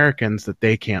Native Americans that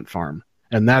they can't farm.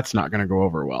 And that's not going to go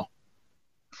over well.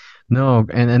 No,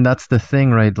 and that's the thing,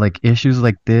 right? Like issues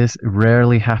like this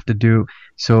rarely have to do,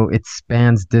 so it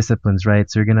spans disciplines, right?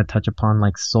 So you're going to touch upon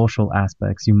like social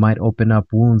aspects. You might open up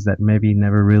wounds that maybe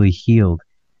never really healed.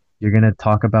 You're going to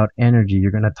talk about energy.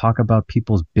 You're going to talk about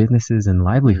people's businesses and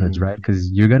livelihoods, right?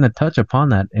 Because you're going to touch upon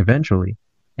that eventually,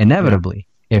 inevitably,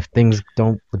 if things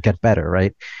don't get better,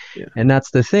 right? Yeah. And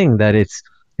that's the thing, that it's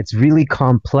really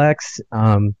complex.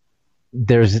 I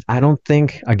don't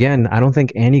think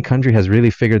any country has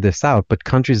really figured this out, but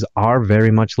countries are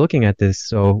very much looking at this.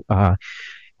 So,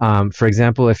 for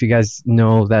example, if you guys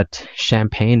know that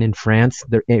Champagne in France,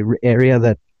 the area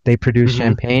that they produce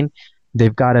champagne,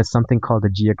 they've got something called a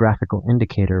geographical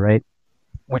indicator, right?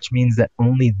 Which means that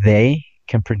only they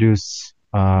can produce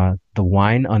the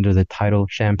wine under the title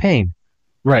Champagne.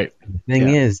 Right. The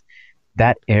thing is,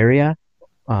 that area,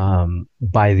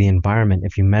 by the environment,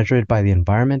 if you measure it by the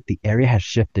environment, the area has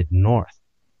shifted north,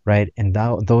 right? And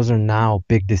those are now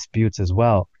big disputes as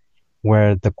well,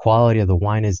 where the quality of the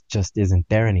wine isn't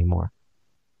there anymore.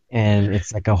 And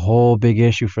it's like a whole big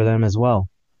issue for them as well.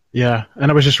 Yeah, and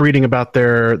I was just reading about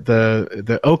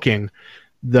the oaking.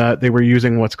 They were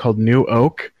using what's called new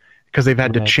oak because they've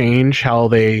had to Right. change how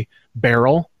they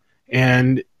barrel,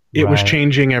 and it was Right.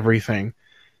 changing everything.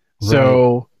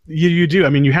 So you do. I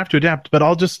mean, you have to adapt. But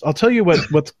I'll tell you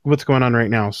what's going on right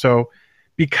now. So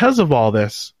because of all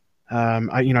this,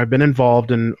 I've been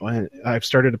involved in. I've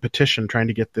started a petition trying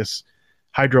to get this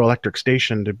hydroelectric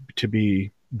station to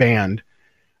be banned.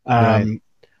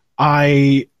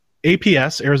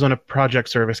 APS, Arizona Project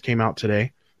Service, came out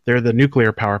today. They're the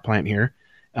nuclear power plant here.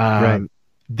 Right.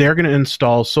 They're going to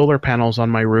install solar panels on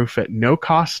my roof at no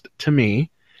cost to me,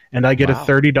 and I get a Wow.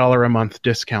 $30 a month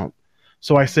discount.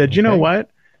 So I said, you know Okay. what?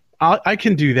 I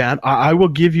can do that. I will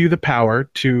give you the power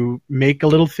to make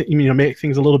make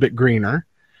things a little bit greener.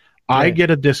 I Right. get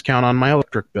a discount on my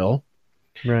electric bill,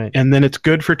 Right. and then it's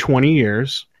good for 20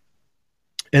 years.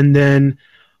 And then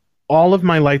all of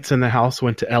my lights in the house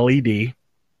went to LED.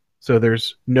 So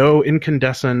there's no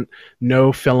incandescent,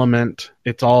 no filament.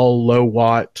 It's all low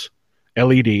watt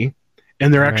LED,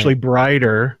 and they're Right. actually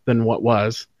brighter than what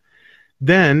was.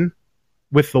 Then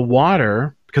with the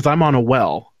water, because I'm on a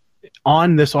well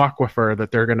on this aquifer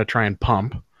that they're going to try and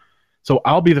pump, so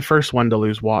I'll be the first one to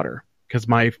lose water because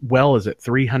my well is at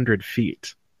 300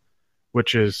 feet,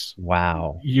 which is,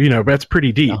 Wow. that's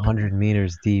pretty deep. 100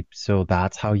 meters deep. So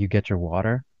that's how you get your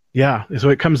water? Yeah, so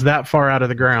it comes that far out of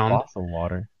the ground. Fossil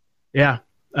water. Yeah.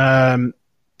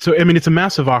 So, I mean, it's a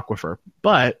massive aquifer,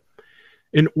 but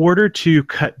in order to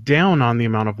cut down on the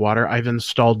amount of water, I've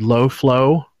installed low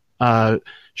flow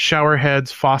shower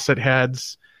heads, faucet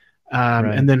heads, Right.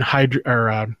 and then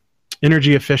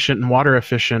energy efficient and water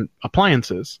efficient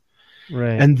appliances.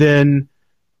 Right. And then,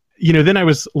 then I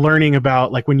was learning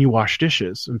about like when you wash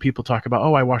dishes and people talk about,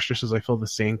 oh, I wash dishes, I fill the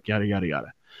sink, yada, yada,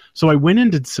 yada. So I went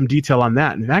into some detail on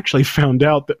that and actually found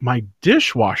out that my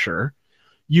dishwasher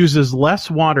uses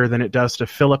less water than it does to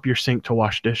fill up your sink to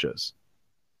wash dishes.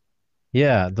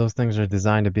 Yeah, those things are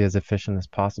designed to be as efficient as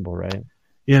possible, right?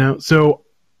 So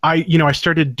I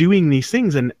started doing these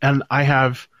things, and I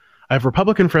have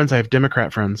Republican friends, I have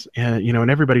Democrat friends, and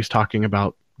everybody's talking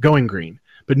about going green,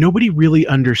 but nobody really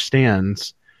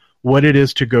understands what it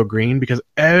is to go green because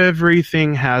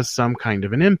everything has some kind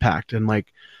of an impact. And like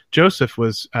Joseph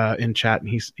was in chat, and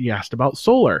he asked about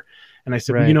solar, and I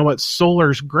said, well, Right. you know what,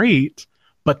 solar's great,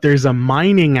 but there's a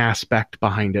mining aspect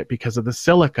behind it because of the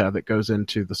silica that goes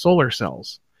into the solar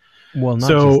cells. Well, not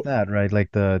So- just that, right?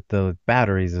 Like the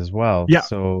batteries as well. Yeah.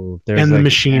 So there's And the like,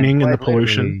 machining and the quite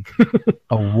pollution. literally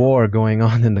a war going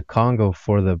on in the Congo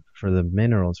for the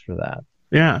minerals for that.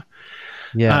 Yeah.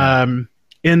 Yeah.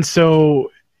 And so,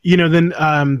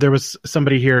 then there was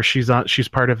somebody here. She's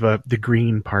part of the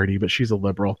Green Party, but she's a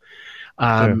liberal.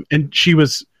 Sure. And she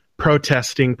was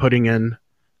protesting putting in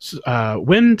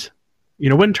wind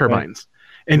turbines.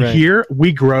 And Right. here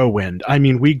we grow wind. I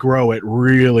mean, we grow it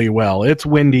really well. It's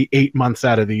windy 8 months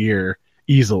out of the year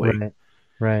easily. Right.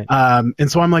 Right. And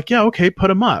so I'm like, yeah, okay, put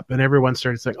them up. And everyone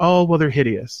started saying, oh, well, they're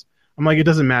hideous. I'm like, it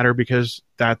doesn't matter because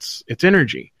it's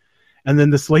energy. And then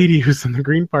this lady who's in the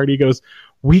Green Party goes,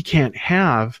 we can't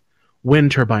have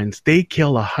wind turbines. They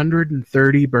kill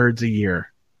 130 birds a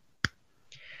year.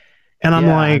 And I'm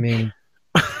Yeah, like, I mean,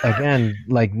 again,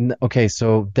 like, okay,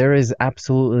 so there is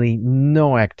absolutely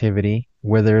no activity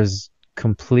where there's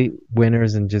complete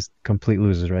winners and just complete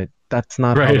losers, right? That's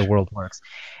not how Right. the world works.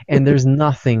 And there's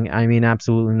nothing, I mean,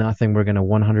 absolutely nothing we're going to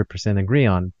 100% agree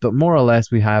on. But more or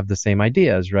less, we have the same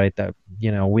ideas, right? That,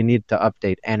 we need to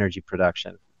update energy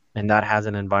production. And that has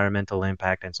an environmental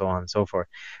impact and so on and so forth.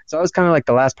 So that was kind of like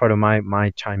the last part of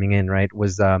my chiming in, right?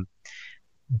 Was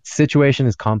situation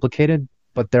is complicated,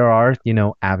 but there are,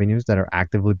 avenues that are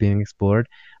actively being explored.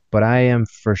 But I am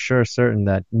for sure certain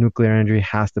that nuclear energy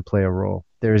has to play a role.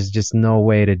 There's just no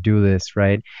way to do this,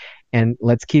 right? And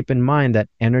let's keep in mind that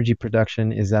energy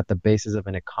production is at the basis of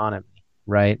an economy,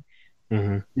 right?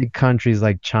 Mhm. Big countries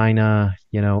like China,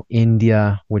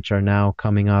 India, which are now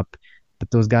coming up, but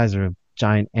those guys are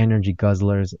giant energy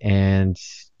guzzlers, and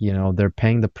they're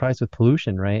paying the price with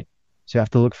pollution, right? So you have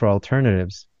to look for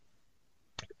alternatives.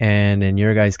 And in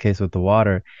your guys' case with the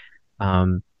water,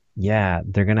 yeah,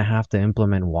 they're gonna have to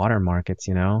implement water markets,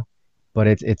 but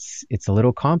it's a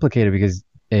little complicated because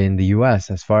in the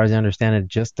U.S., as far as I understand it,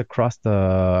 just across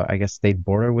the, I guess, state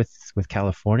border with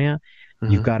California,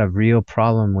 you've Mhm. got a real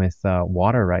problem with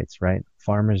water rights, right?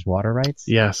 Farmers' water rights.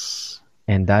 Yes.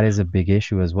 And that is a big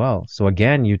issue as well. So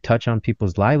again, you touch on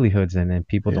people's livelihoods, and then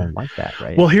people Yeah. don't like that,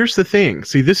 right? Well, here's the thing.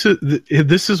 See, this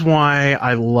is why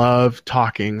I love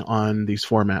talking on these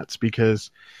formats, because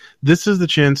this is the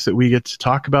chance that we get to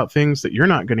talk about things that you're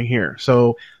not going to hear.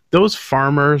 So those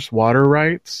farmers' water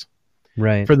rights,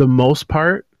 right. for the most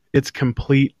part, It's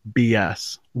complete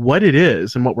BS. What it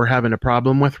is, and what we're having a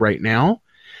problem with right now,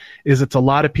 is it's a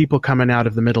lot of people coming out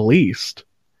of the Middle East,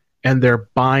 and they're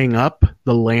buying up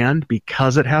the land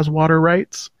because it has water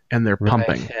rights, and they're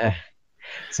pumping. Yeah.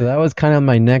 So that was kind of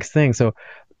my next thing. So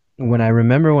when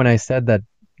I said that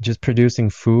just producing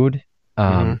food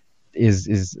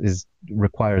is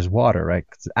requires water, right?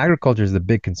 Because agriculture is the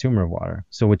big consumer of water,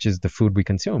 so which is the food we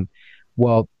consume.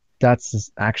 Well,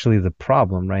 that's actually the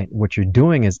problem, right? What you're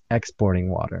doing is exporting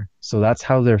water. So that's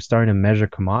how they're starting to measure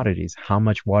commodities. How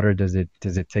much water does it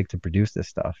take to produce this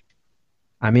stuff?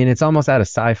 I mean, it's almost out of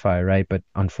sci-fi, right? But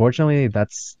unfortunately,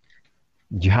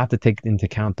 you have to take into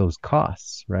account those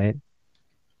costs, right?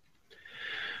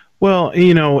 Well,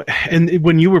 and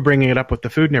when you were bringing it up with the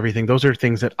food and everything, those are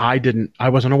things that I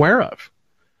wasn't aware of,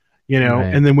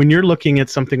 Right. And then when you're looking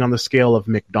at something on the scale of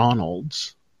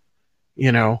McDonald's,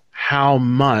 how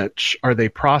much are they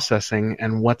processing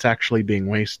and what's actually being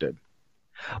wasted?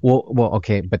 Well,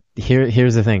 okay, but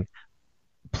here's the thing.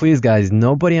 Please, guys,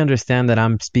 nobody understand that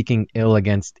I'm speaking ill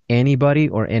against anybody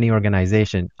or any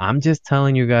organization. I'm just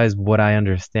telling you guys what I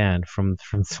understand from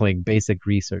like basic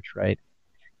research, right?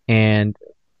 And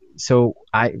so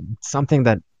something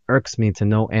that irks me to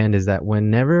no end is that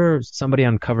whenever somebody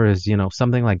uncovers,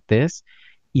 something like this,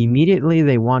 immediately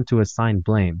they want to assign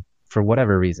blame for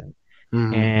whatever reason.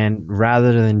 Mhm. And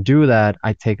rather than do that,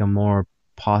 I take a more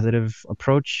positive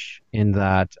approach in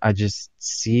that I just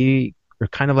see, or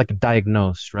kind of like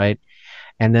diagnose, right?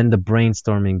 And then the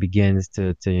brainstorming begins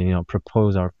to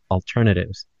propose our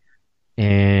alternatives.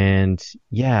 And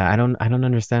yeah, I don't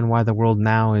understand why the world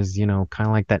now is, kind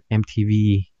of like that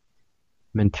MTV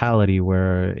mentality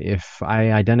where if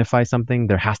I identify something,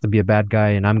 there has to be a bad guy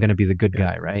and I'm going to be the good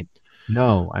guy, right?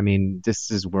 No, I mean,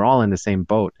 we're all in the same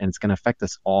boat and it's going to affect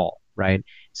us all, right?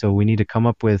 So we need to come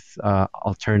up with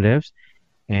alternatives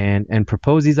and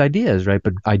propose these ideas, right?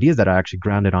 But ideas that are actually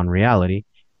grounded on reality.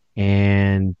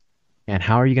 And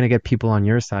how are you going to get people on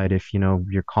your side if,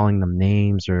 you're calling them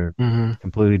names or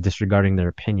completely disregarding their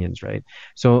opinions, right?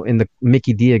 So in the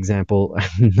Mickey D example,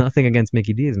 nothing against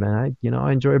Mickey D's, man.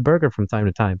 I enjoy a burger from time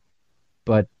to time,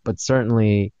 but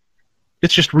certainly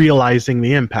It's just realizing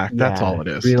the impact. That's all it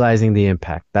is. Realizing the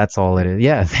impact. That's all it is.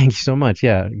 Yeah. Thank you so much.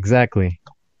 Yeah, exactly.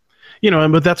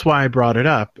 But that's why I brought it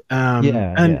up.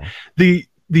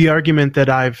 The argument that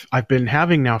I've been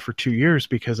having now for 2 years,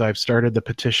 because I've started the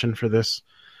petition for this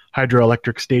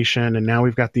hydroelectric station, and now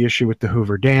we've got the issue with the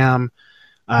Hoover Dam.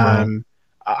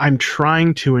 I'm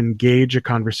trying to engage a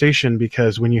conversation,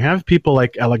 because when you have people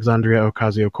like Alexandria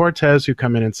Ocasio-Cortez who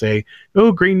come in and say,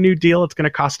 "Oh, Green New Deal, it's going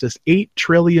to cost us $8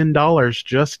 trillion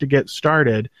just to get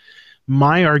started,"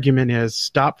 my argument is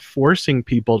stop forcing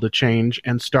people to change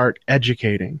and start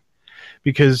educating.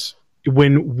 Because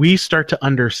when we start to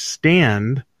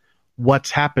understand what's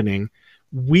happening,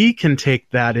 we can take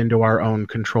that into our own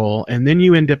control, and then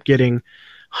you end up getting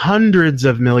hundreds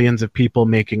of millions of people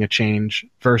making a change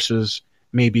versus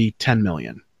maybe 10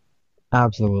 million.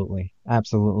 Absolutely.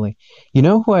 Absolutely. You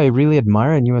know who I really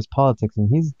admire in US politics,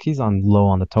 and he's on low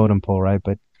on the totem pole, right?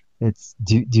 But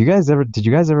did you guys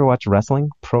ever watch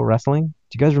wrestling, pro wrestling?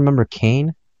 Do you guys remember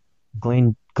Kane?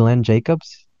 Glenn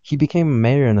Jacobs? He became a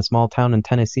mayor in a small town in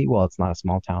Tennessee. Well, it's not a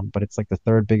small town, but it's like the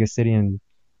third biggest city in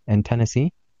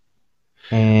Tennessee.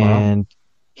 And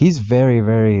he's very,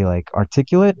 very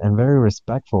articulate and very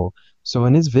respectful. So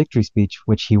in his victory speech,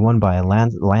 which he won by a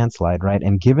landslide, right?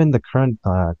 And given the current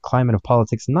climate of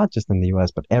politics, not just in the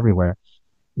US, but everywhere,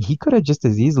 he could have just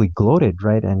as easily gloated,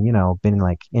 right? And,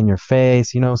 been in your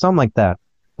face, something like that.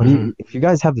 But if you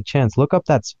guys have the chance, look up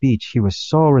that speech. He was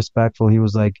so respectful. He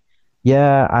was like,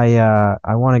 "Yeah,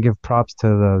 I want to give props to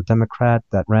the Democrat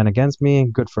that ran against me.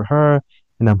 Good for her.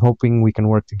 And I'm hoping we can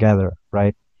work together,"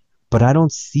 right? But I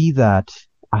don't see that.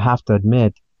 I have to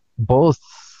admit,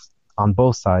 on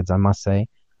both sides, I must say,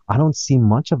 I don't see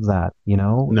much of that, in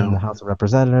the House of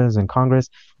Representatives and Congress,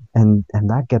 and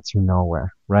that gets you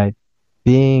nowhere, right?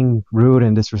 Being rude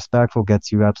and disrespectful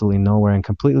gets you absolutely nowhere, and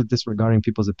completely disregarding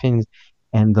people's opinions.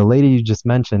 And the lady you just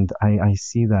mentioned, I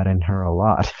see that in her a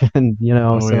lot, and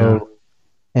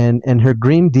and her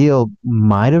Green Deal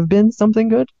might have been something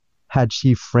good had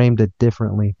she framed it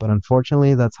differently, but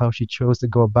unfortunately, that's how she chose to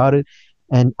go about it.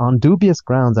 And on dubious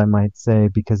grounds, I might say,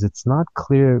 because it's not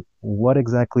clear what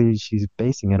exactly she's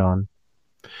basing it on.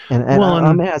 And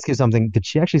let me ask you something. Did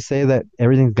she actually say that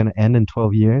everything's going to end in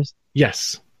 12 years?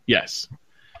 Yes.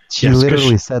 She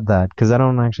literally said that, because I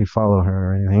don't actually follow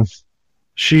her or anything.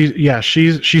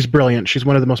 She's brilliant. She's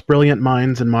one of the most brilliant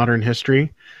minds in modern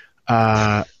history.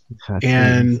 I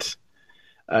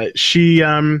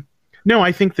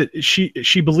think that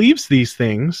she believes these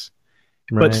things.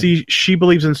 But see, she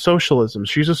believes in socialism.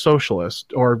 She's a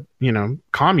socialist, or,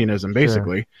 communism,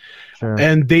 basically. Sure.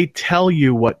 And they tell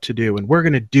you what to do, and we're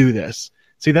going to do this.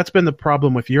 See, that's been the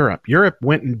problem with Europe. Europe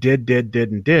went and did,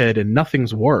 and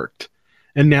nothing's worked.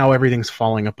 And now everything's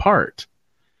falling apart.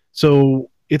 So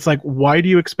it's like, why do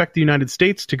you expect the United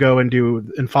States to go and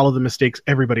do and follow the mistakes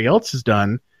everybody else has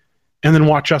done and then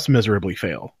watch us miserably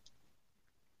fail?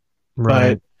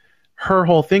 Right. But her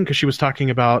whole thing, because she was talking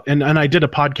about, and I did a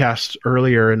podcast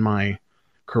earlier in my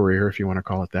career, if you want to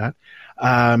call it that.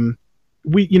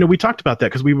 We talked about that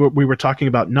because we were talking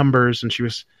about numbers, and she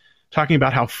was talking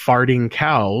about how farting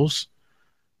cows,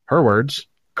 her words,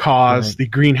 cause the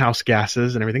greenhouse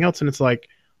gases and everything else. And it's like,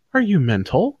 are you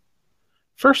mental?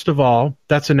 First of all,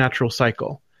 that's a natural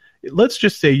cycle. Let's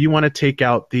just say you want to take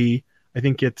out I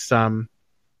think it's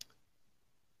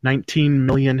 19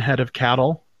 million head of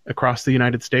cattle across the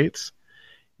United States.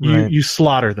 You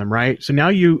slaughter them, right? So now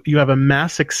you have a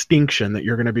mass extinction that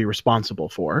you're going to be responsible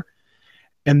for.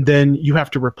 And then you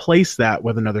have to replace that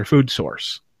with another food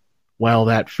source. Well,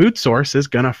 that food source is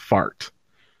going to fart.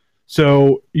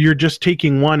 So you're just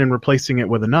taking one and replacing it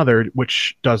with another,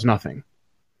 which does nothing.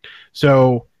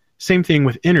 So same thing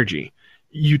with energy.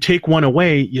 You take one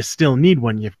away, you still need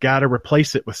one. You've got to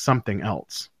replace it with something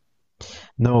else.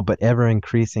 No, but ever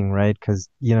increasing, right? Because,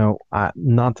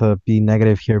 not to be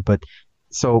negative here, but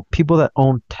so people that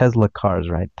own Tesla cars,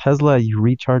 right? Tesla, you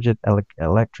recharge it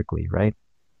electrically, right?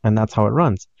 And that's how it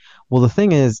runs. Well, the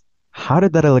thing is, how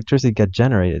did that electricity get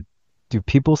generated? Do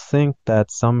people think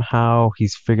that somehow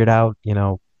he's figured out,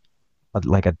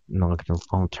 like an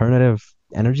alternative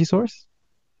energy source?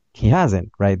 He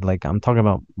hasn't, right? Like I'm talking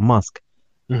about Musk.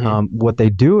 Mm-hmm. What they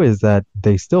do is that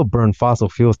they still burn fossil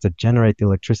fuels to generate the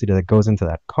electricity that goes into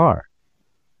that car,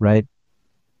 right?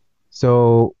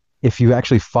 So if you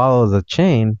actually follow the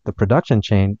chain, the production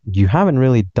chain, you haven't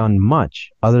really done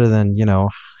much other than,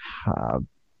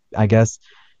 I guess,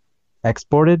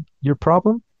 exported your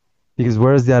problem. Because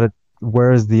where is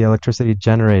the electricity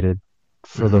generated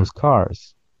for those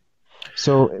cars?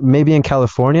 So maybe in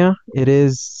California it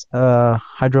is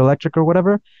hydroelectric or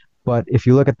whatever, but if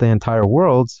you look at the entire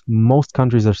world, most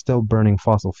countries are still burning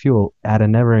fossil fuel at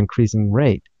an ever increasing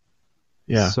rate.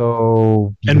 Yeah.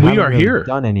 So and we are really here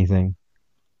done anything.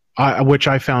 Which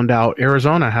I found out,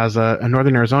 Arizona has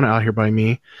northern Arizona out here by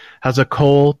me has a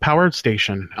coal powered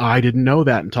station. I didn't know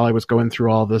that until I was going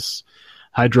through all this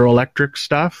hydroelectric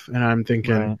stuff, and I'm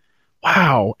thinking,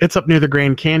 wow, it's up near the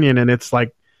Grand Canyon, and it's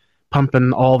like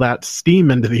pumping all that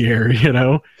steam into the air,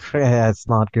 Yeah, it's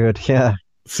not good. Yeah.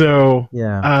 So,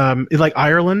 yeah. Like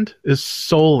Ireland is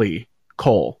solely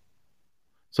coal.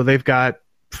 So they've got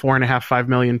 4.5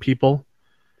 million people.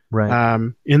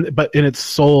 Right. In its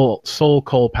sole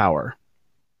coal power.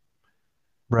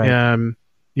 Right.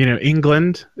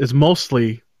 England is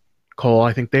mostly coal.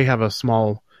 I think they have a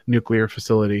small nuclear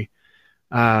facility.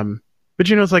 But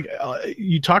it's like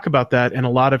you talk about that, and a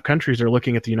lot of countries are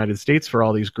looking at the United States for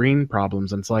all these green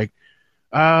problems, and it's like,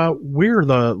 we're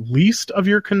the least of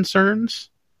your concerns.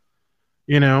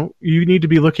 You need to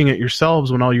be looking at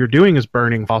yourselves when all you're doing is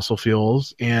burning fossil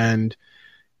fuels, and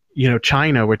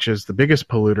China, which is the biggest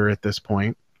polluter at this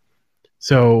point.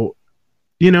 So,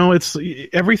 it's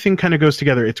everything kind of goes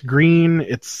together. It's green,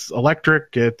 it's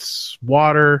electric, it's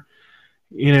water.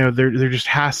 There just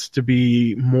has to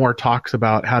be more talks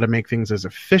about how to make things as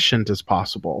efficient as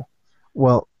possible.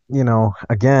 Well,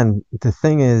 again, the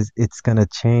thing is, it's going to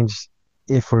change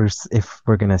if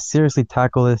we're going to seriously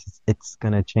tackle this. It's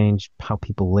going to change how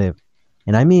people live.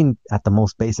 And I mean, at the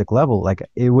most basic level, like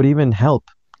it would even help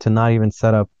to not even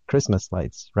set up Christmas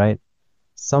lights, right?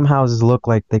 Some houses look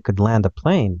like they could land a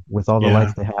plane with all the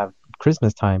lights they have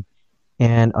Christmas time.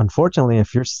 And unfortunately,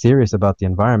 if you're serious about the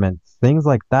environment, things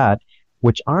like that,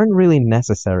 which aren't really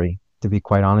necessary, to be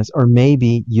quite honest, or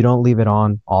maybe you don't leave it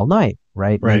on all night,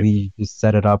 right? Maybe you just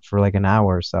set it up for like an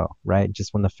hour or so, right?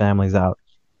 Just when the family's out.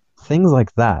 Things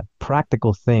like that,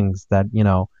 practical things that,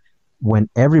 when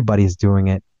everybody's doing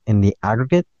it in the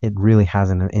aggregate, it really has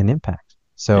an impact.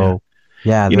 So,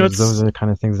 those are the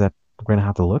kind of things that we're going to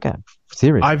have to look at.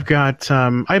 Seriously.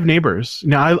 I have neighbors.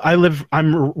 Now,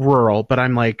 I'm rural, but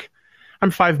I'm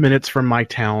 5 minutes from my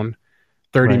town,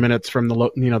 30 minutes from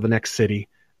the next city.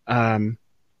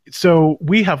 So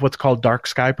we have what's called dark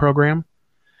sky program.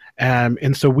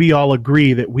 And so we all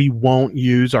agree that we won't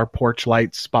use our porch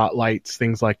lights, spotlights,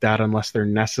 things like that unless they're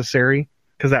necessary,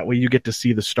 because that way you get to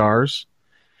see the stars.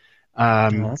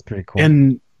 That's pretty cool.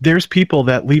 And there's people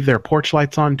that leave their porch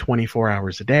lights on 24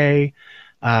 hours a day.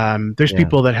 There's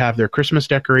people that have their Christmas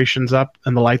decorations up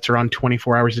and the lights are on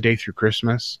 24 hours a day through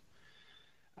Christmas.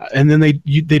 And then they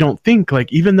don't think,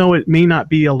 like, even though it may not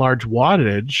be a large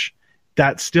wattage,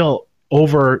 that's still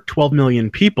over 12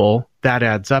 million people, that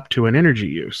adds up to an energy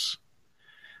use.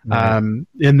 Right.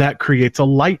 And that creates a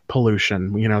light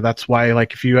pollution. That's why,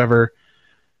 like, if you ever,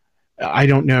 I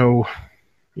don't know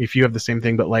if you have the same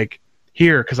thing, but like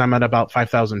here, because I'm at about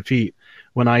 5,000 feet,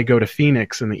 when I go to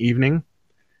Phoenix in the evening,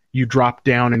 you drop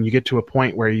down and you get to a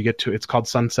point where it's called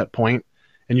Sunset Point,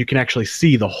 and you can actually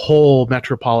see the whole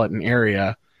metropolitan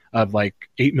area of like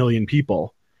 8 million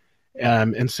people.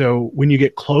 And so when you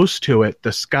get close to it,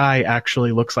 the sky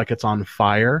actually looks like it's on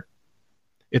fire.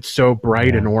 It's so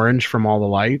bright and orange from all the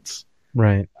lights.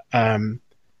 Right.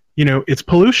 It's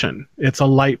pollution. It's a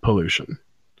light pollution.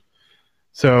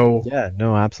 So Yeah,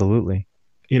 no, absolutely.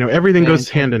 Everything goes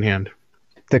hand in hand.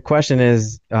 The question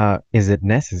is it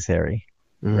necessary?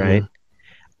 Mm-hmm.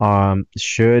 Right?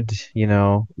 Should,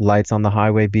 lights on the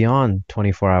highway be on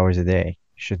 24 hours a day?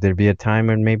 Should there be a time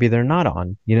when maybe they're not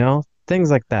on? Things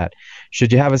like that.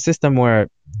 Should you have a system where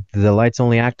the lights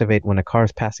only activate when a car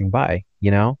is passing by?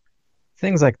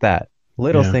 Things like that.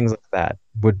 Little things like that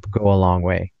would go a long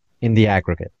way in the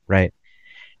aggregate, right?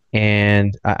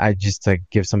 And I just to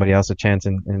give somebody else a chance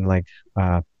and like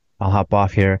I'll hop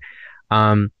off here.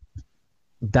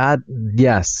 That,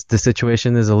 yes, the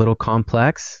situation is a little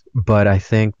complex, but I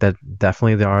think that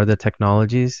definitely there are the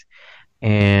technologies,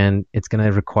 and it's going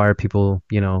to require people,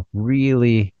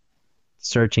 really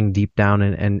searching deep down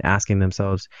and asking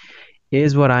themselves,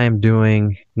 is what I am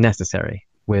doing necessary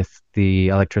with the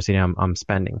electricity I'm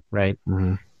spending, right?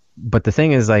 Mm-hmm. But the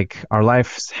thing is, like, our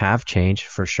lives have changed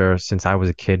for sure since I was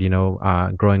a kid,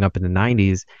 growing up in the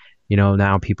 90s.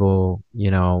 Now people,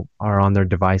 are on their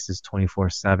devices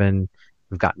 24/7.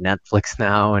 We've got Netflix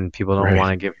now, and people don't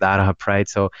want to give that up, right?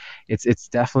 So it's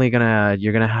definitely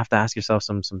you're gonna have to ask yourself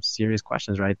some serious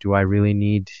questions, right? Do I really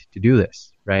need to do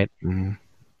this, right? Mm-hmm.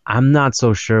 I'm not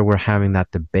so sure we're having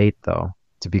that debate, though,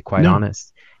 to be quite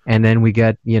honest. And then we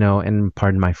get, and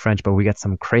pardon my French, but we get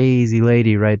some crazy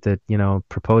lady, right, that,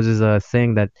 proposes a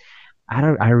thing that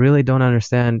I really don't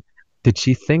understand. Did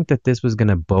she think that this was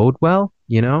gonna bode well,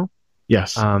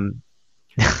 Yes.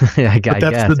 I guess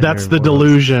that's the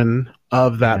delusion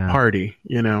of that party,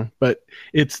 but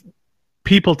it's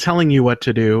people telling you what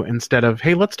to do instead of,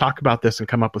 hey, let's talk about this and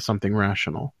come up with something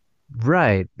rational.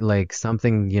 Right. Like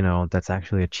something, that's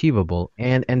actually achievable.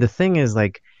 And the thing is,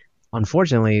 like,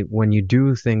 unfortunately, when you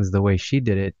do things the way she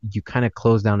did it, you kind of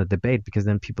close down the debate, because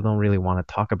then people don't really want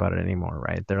to talk about it anymore,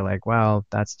 right? They're like, well,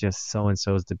 that's just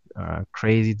so-and-so's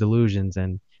crazy delusions.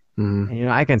 And, and,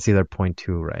 I can see their point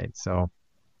too, right? So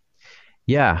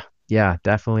yeah,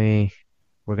 definitely.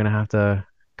 We're going to have to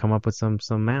come up with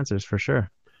some answers for sure.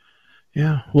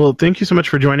 Yeah. Well, thank you so much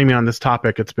for joining me on this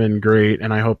topic. It's been great.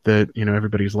 And I hope that,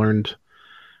 everybody's learned,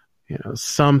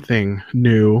 something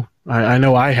new. I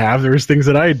know I have. There's things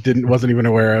that I wasn't even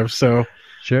aware of. So,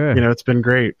 sure. It's been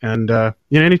great. And,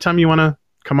 anytime you want to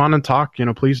come on and talk,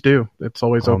 please do. It's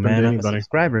always open to anybody. I'm a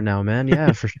subscriber now, man.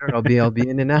 Yeah, for sure. I'll be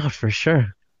in and out for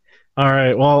sure. All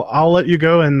right. Well, I'll let you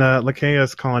go. And Lakea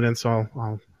is calling in, so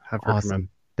I'll have her come in.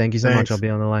 Thank you so much. I'll be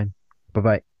on the line.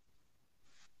 Bye-bye.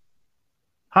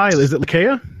 Hi, is it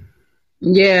Lakea?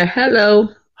 Yeah, hello.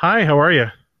 Hi, how are you?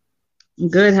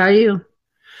 Good, how are you?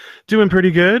 Doing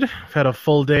pretty good. I've had a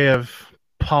full day of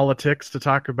politics to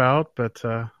talk about, but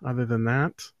other than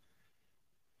that,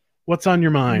 what's on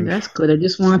your mind? That's good. I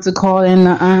just wanted to call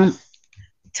in,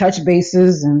 touch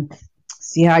bases and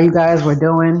see how you guys were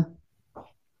doing.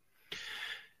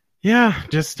 Yeah,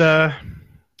 just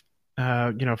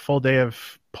full day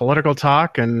of political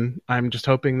talk, and I'm just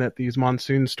hoping that these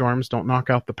monsoon storms don't knock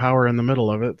out the power in the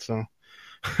middle of it, so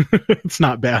it's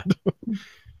not bad.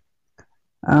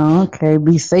 Oh, okay,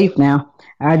 be safe now.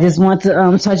 I just want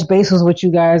to touch bases with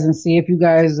you guys and see if you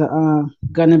guys are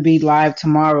gonna be live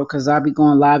tomorrow, because I'll be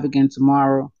going live again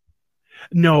tomorrow.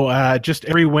 No, just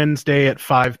every Wednesday at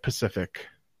 5 Pacific.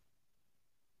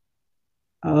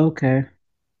 Okay.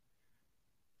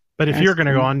 But if you're going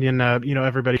to go on, then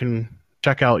everybody can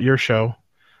check out your show,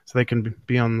 so they can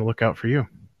be on the lookout for you.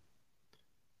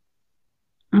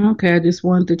 Okay, I just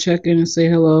wanted to check in and say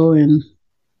hello. And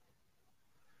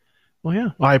well, yeah,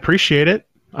 I appreciate it.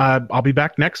 I'll be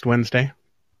back next Wednesday.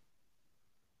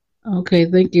 Okay,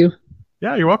 thank you.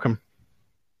 Yeah, you're welcome.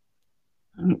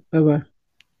 Bye-bye.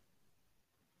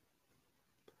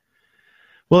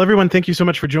 Well, everyone, thank you so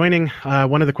much for joining.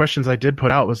 One of the questions I did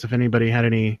put out was if anybody had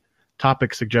any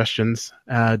topic suggestions.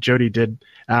 Jody did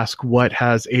ask, what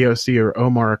has AOC or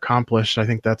Omar accomplished? I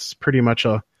think that's pretty much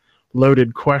a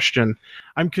loaded question.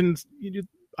 I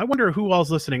wonder who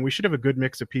all's listening. We should have a good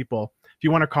mix of people. If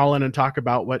you want to call in and talk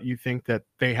about what you think that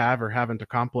they have or haven't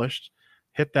accomplished,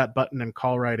 hit that button and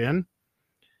call right in.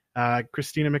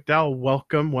 Christina McDowell,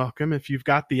 welcome. If you've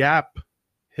got the app,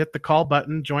 hit the call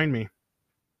button, join me.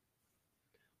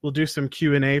 We'll do some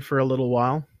Q&A for a little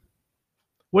while.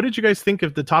 What did you guys think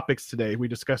of the topics today? We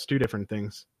discussed 2 different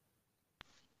things.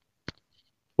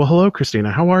 Well, hello,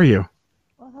 Christina. How are you?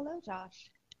 Well, hello,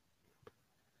 Josh.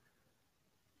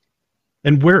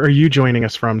 And where are you joining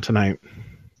us from tonight?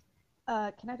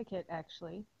 Connecticut,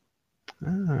 actually.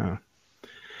 Ah.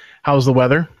 How's the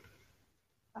weather?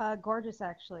 Gorgeous,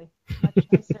 actually. Much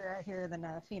nicer out here than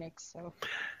Phoenix. So.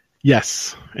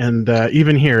 Yes, and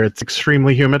even here, it's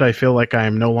extremely humid. I feel like I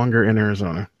am no longer in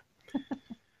Arizona.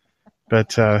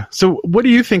 But so, what do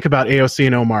you think about AOC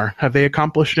and Omar? Have they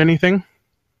accomplished anything?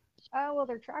 Well,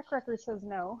 their track record says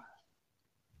no.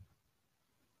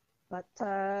 But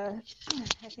I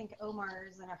think Omar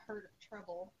is in a herd of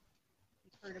trouble.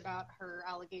 You've heard about her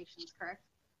allegations, correct?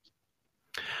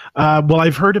 Well,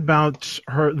 I've heard about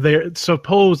her.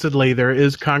 Supposedly, there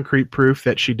is concrete proof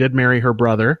that she did marry her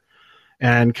brother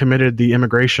and committed the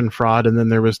immigration fraud. And then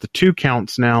there was the 2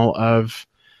 counts now of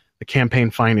the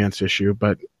campaign finance issue.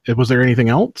 But was there anything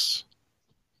else?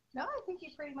 No, I think you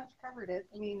pretty much covered it.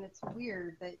 I mean, it's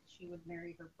weird that she would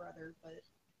marry her brother, but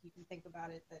you can think about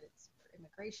it that it's for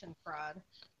immigration fraud.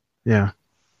 Yeah.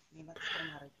 I mean, that's still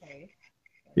not okay.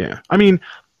 Yeah. I mean,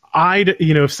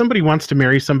 if somebody wants to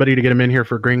marry somebody to get them in here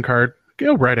for a green card,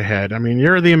 go right ahead. I mean,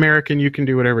 you're the American, you can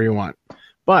do whatever you want.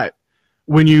 But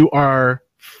when you are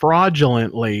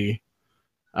fraudulently,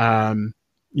 like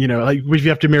if you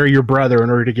have to marry your brother in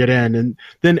order to get in, and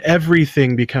then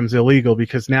everything becomes illegal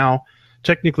because now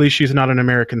technically she's not an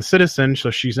American citizen, so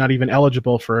she's not even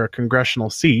eligible for a congressional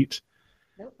seat.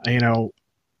 Nope.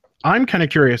 I'm kind of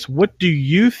curious, what do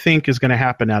you think is going to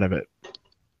happen out of it?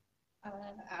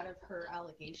 Out of her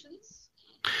allegations?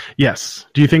 Yes.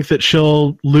 Do you think that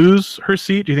she'll lose her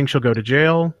seat? Do you think she'll go to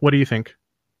jail? What do you think?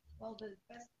 Well, the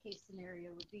best case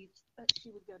scenario would be that she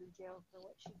would go to jail for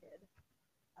what she did.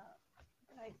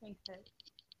 And I think that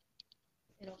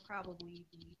it'll probably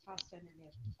be tossed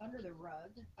under the rug.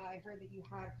 I heard that you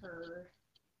had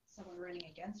someone running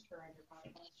against her on your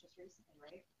podcast just recently,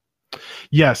 right?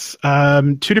 Yes.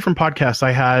 2 different podcasts.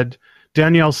 I had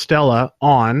Danielle Stella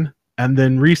on, and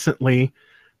then recently,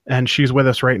 and she's with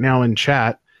us right now in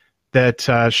chat,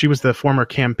 that she was the former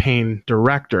campaign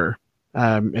director.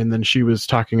 And then she was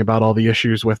talking about all the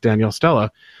issues with Danielle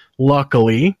Stella.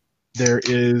 Luckily, there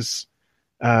is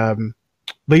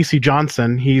Lacey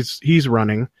Johnson. He's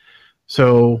running.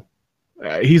 So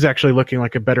he's actually looking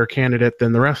like a better candidate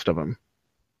than the rest of them.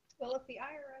 Well, if the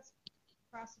IRS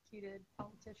prosecuted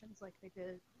politicians like they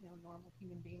did, normal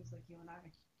human beings like you and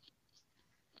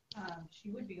I, she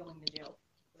would be going to jail,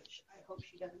 which I hope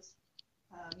she does.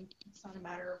 It's not a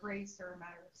matter of race or a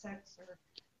matter of sex or,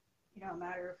 a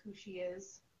matter of who she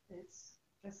is. It's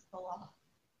just the law.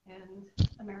 And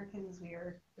Americans, we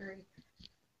are very,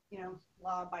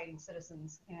 law-abiding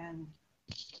citizens, and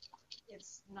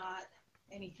it's not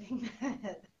anything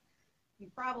that you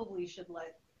probably should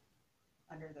let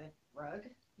under the rug,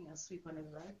 sweep under the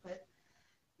rug. But,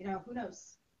 who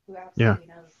knows? Who absolutely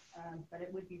knows? But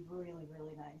it would be really,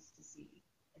 really nice to see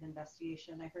an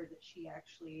investigation. I heard that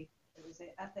there was an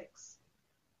ethics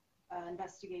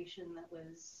investigation that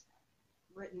was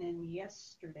written in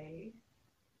yesterday,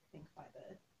 I think, by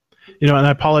the... and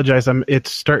I apologize.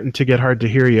 It's starting to get hard to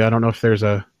hear you. I don't know if there's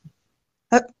a...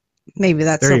 Maybe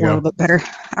that's a little bit better.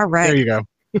 All right. There you go.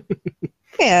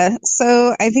 Yeah,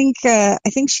 so I think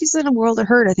she's in a world of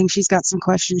hurt. I think she's got some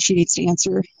questions she needs to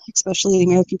answer, especially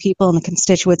the American people and the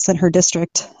constituents in her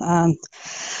district,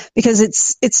 because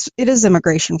it is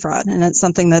immigration fraud, and it's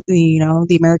something that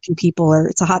the American people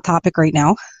it's a hot topic right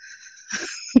now.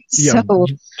 So, yeah,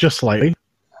 just slightly.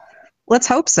 Let's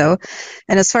hope so.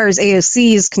 And as far as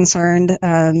AOC is concerned,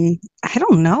 I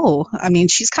don't know. I mean,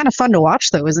 she's kind of fun to watch,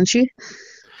 though, isn't she?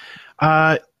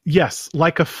 Yes,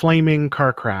 like a flaming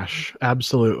car crash.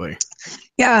 Absolutely.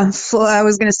 Yeah, I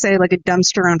was going to say like a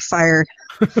dumpster on fire.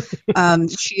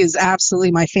 She is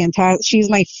absolutely she's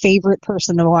my favorite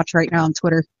person to watch right now on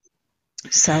Twitter.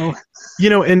 So,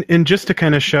 and just to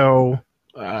kind of show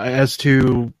as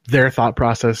to their thought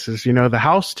processes, the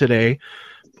House today,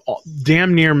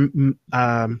 damn near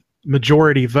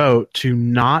majority vote to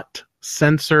not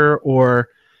censor or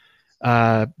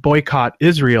boycott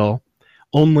Israel.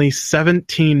 Only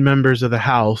 17 members of the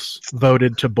House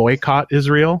voted to boycott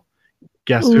Israel.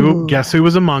 Guess who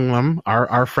was among them?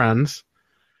 Our friends.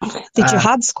 The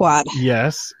Jihad Squad.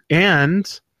 Yes. And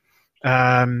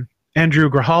Andrew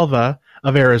Grijalva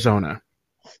of Arizona.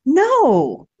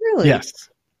 No, really? Yes.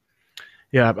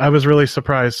 Yeah, I was really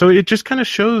surprised. So it just kind of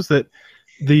shows that,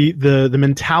 the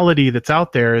mentality that's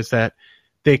out there is that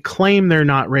they claim they're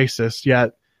not racist,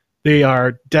 yet they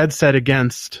are dead set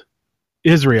against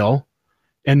Israel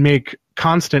and make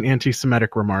constant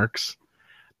anti-Semitic remarks.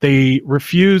 They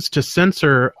refuse to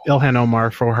censor Ilhan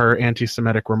Omar for her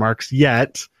anti-Semitic remarks,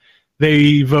 yet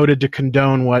they voted to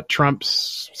condone what Trump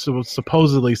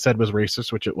supposedly said was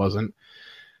racist, which it wasn't.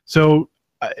 So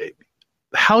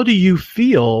how do you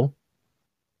feel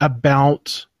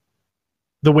about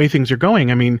the way things are going?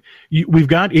 I mean, we've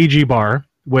got A.G. Barr,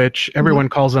 which everyone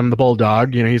calls him the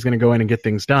bulldog. You know, he's going to go in and get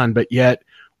things done, but yet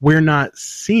we're not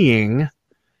seeing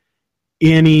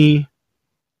any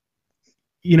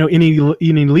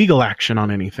legal action on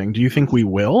anything. Do you think we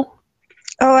will?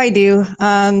 Oh, I do.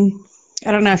 I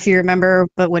don't know if you remember,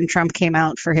 but when Trump came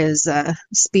out for his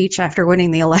speech after winning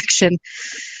the election,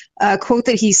 a quote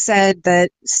that he said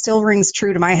that still rings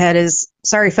true to my head is,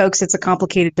 "Sorry, folks, it's a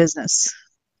complicated business."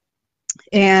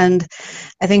 And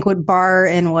I think what Barr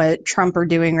and what Trump are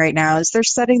doing right now is they're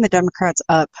setting the Democrats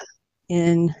up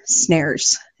in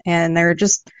snares, and they're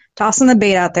just tossing the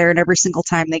bait out there, and every single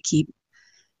time they keep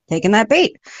taking that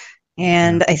bait.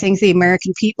 And I think the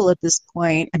American people at this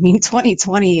point, I mean,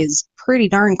 2020 is pretty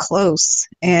darn close.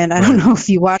 And I don't know if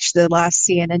you watched the last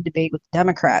CNN debate with the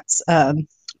Democrats,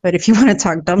 but if you want to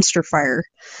talk dumpster fire,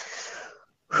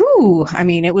 I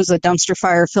mean, it was a dumpster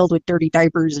fire filled with dirty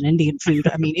diapers and Indian food.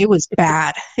 I mean, it was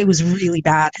bad. It was really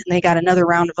bad. And they got another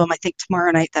round of them, I think, tomorrow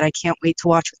night that I can't wait to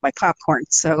watch with my popcorn.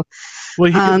 So,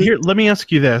 well, here, let me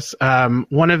ask you this.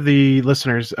 One of the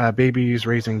listeners, Babies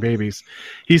Raising Babies,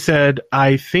 he said,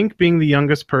 "I think being the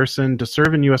youngest person to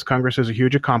serve in U.S. Congress is a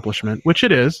huge accomplishment," which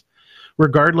it is,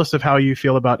 regardless of how you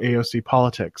feel about AOC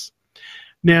politics.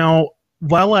 Now,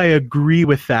 while I agree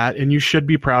with that, and you should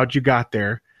be proud you got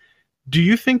there, do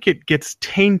you think it gets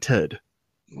tainted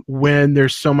when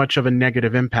there's so much of a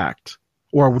negative impact?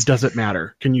 Or does it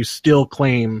matter? Can you still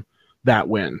claim that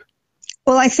win?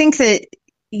 Well, I think that,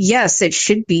 yes, it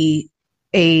should be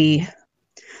a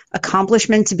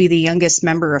accomplishment to be the youngest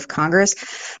member of Congress,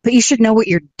 but you should know what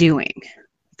you're doing.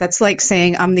 That's like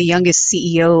saying I'm the youngest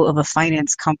CEO of a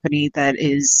finance company that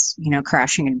is,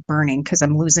 crashing and burning because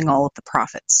I'm losing all of the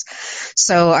profits.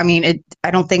 So, I mean, I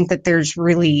don't think that there's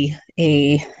really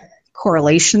a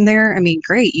correlation there. I mean,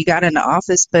 great, you got into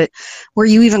office, but were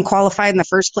you even qualified in the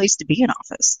first place to be in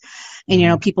office?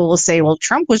 And, people will say, well,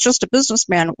 Trump was just a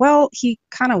businessman. Well, he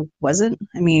kind of wasn't.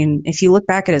 I mean, if you look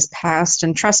back at his past,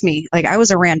 and trust me, like, I was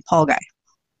a Rand Paul guy.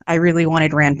 I really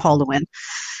wanted Rand Paul to win.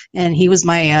 And he was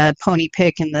my pony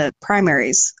pick in the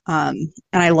primaries. And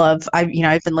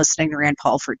I've been listening to Rand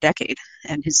Paul for a decade,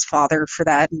 and his father for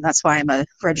that. And that's why I'm a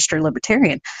registered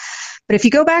libertarian. But if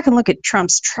you go back and look at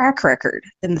Trump's track record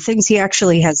and the things he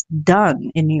actually has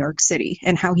done in New York City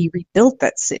and how he rebuilt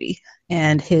that city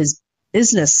and his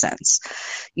business sense,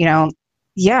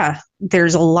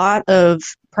 there's a lot of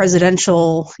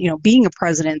presidential, being a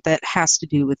president that has to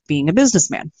do with being a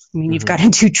businessman. I mean, you've got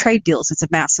into trade deals. It's a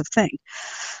massive thing.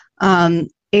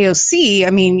 AOC, I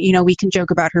mean, we can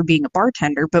joke about her being a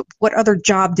bartender, but what other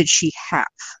job did she have?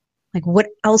 Like, what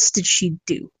else did she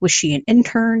do? Was she an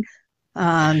intern?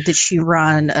 Did she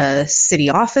run a city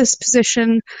office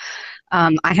position?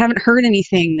 I haven't heard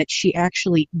anything that she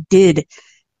actually did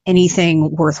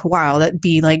anything worthwhile. That'd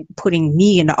be like putting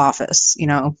me into office.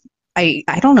 I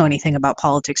don't know anything about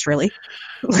politics, really.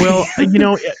 Well,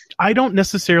 I don't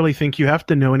necessarily think you have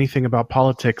to know anything about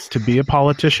politics to be a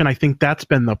politician. I think that's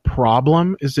been the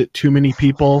problem, is that too many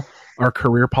people are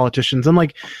career politicians. And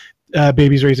like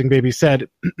Babies Raising Babies said,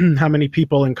 how many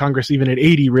people in Congress, even at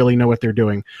 80, really know what they're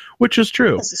doing, which is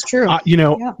true. This is true.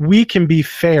 We can be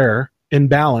fair and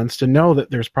balanced and know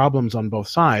that there's problems on both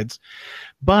sides.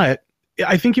 But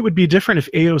I think it would be different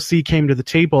if AOC came to the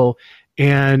table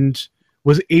and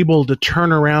was able to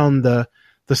turn around the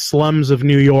slums of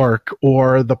New York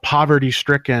or the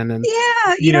poverty-stricken and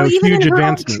even huge in her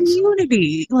advancements. Own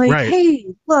community, hey,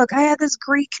 look, I had this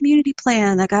great community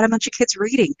plan that got a bunch of kids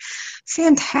reading.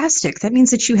 Fantastic. That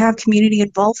means that you have community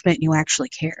involvement and you actually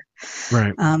care.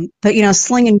 Right. But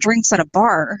slinging drinks at a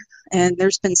bar, and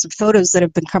there's been some photos that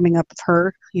have been coming up of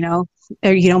her. You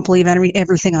don't believe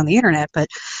everything on the internet, but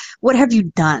what have you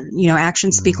done?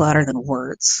 Actions speak louder than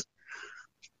words.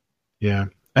 Yeah.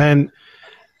 And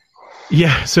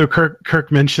so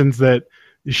Kirk mentions that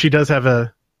she does have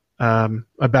a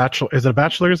bachelor. Is it a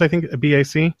bachelor's? I think a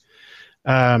BAC.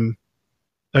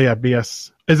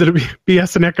 BS. Is it a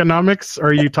BS in economics? Or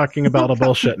are you talking about a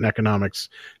bullshit in economics?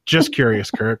 Just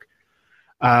curious, Kirk.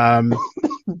 Well,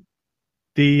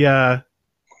 then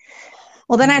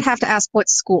I'd have to ask what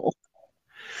school.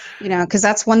 Because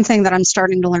that's one thing that I'm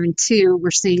starting to learn too.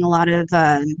 We're seeing a lot of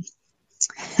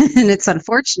And it's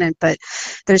unfortunate, but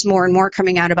there's more and more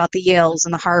coming out about the Yales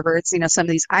and the Harvards, some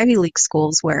of these Ivy League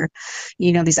schools where,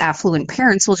 these affluent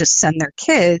parents will just send their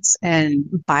kids and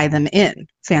buy them in.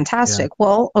 Fantastic. Yeah.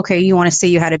 Well, okay, you want to say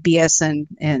you had a BS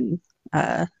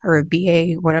or a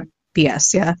BA,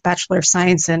 BS, yeah, Bachelor of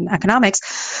Science in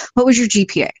Economics. What was your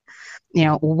GPA?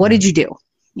 What did you do?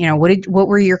 What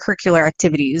were your curricular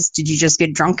activities? Did you just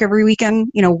get drunk every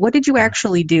weekend? What did you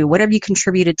actually do? What have you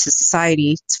contributed to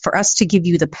society for us to give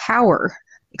you the power,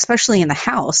 especially in the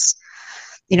House,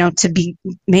 to be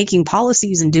making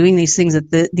policies and doing these things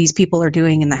that these people are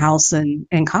doing in the House and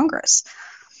Congress?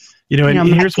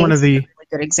 And here's one of the really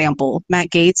good example.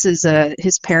 Matt Gaetz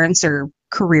his parents are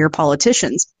career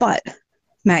politicians, but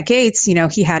Matt Gaetz,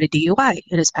 he had a DUI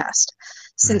in his past.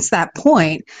 Since that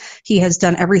point, he has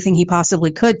done everything he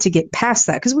possibly could to get past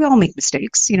that, because we all make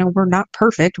mistakes. We're not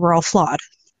perfect. We're all flawed.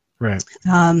 Right.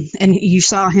 And you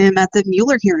saw him at the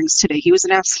Mueller hearings today. He was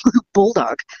an absolute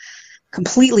bulldog,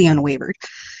 completely unwavered.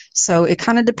 So it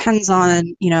kind of depends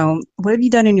on, what have you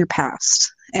done in your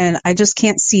past? And I just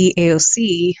can't see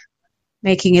AOC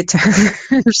making it to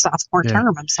her sophomore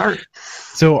term. I'm sorry.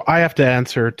 So I have to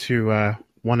answer to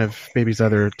one of Baby's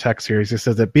other text series. It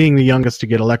says that being the youngest to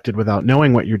get elected without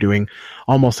knowing what you're doing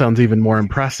almost sounds even more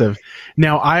impressive.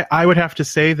 Now, I would have to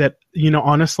say that,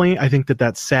 honestly, I think that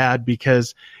that's sad,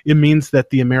 because it means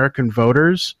that the American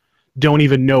voters don't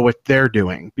even know what they're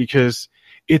doing, because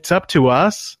it's up to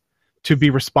us to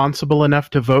be responsible enough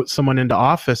to vote someone into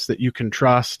office that you can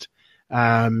trust,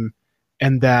 and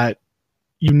that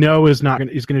is going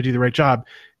to do the right job.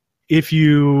 If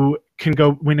you can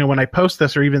go, when I post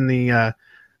this, or even the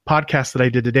podcast that I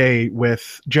did today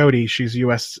with Jody, she's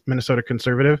U.S. Minnesota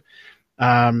conservative.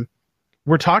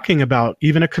 We're talking about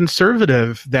even a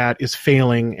conservative that is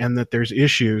failing and that there's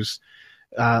issues,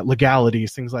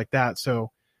 legalities, things like that.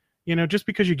 So, just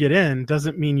because you get in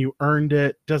doesn't mean you earned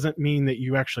it, doesn't mean that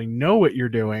you actually know what you're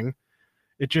doing.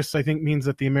 It just, I think, means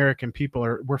that the American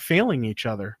people we're failing each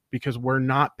other because we're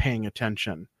not paying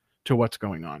attention to what's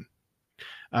going on.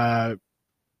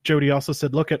 Jody also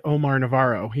said, look at Omar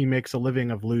Navarro. He makes a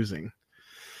living of losing.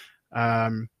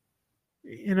 That's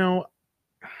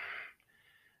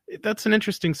an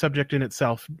interesting subject in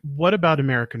itself. What about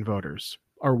American voters?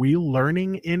 Are we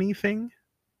learning anything?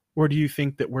 Or do you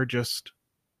think that we're just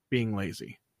being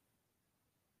lazy?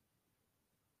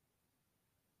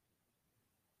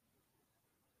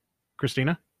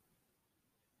 Christina?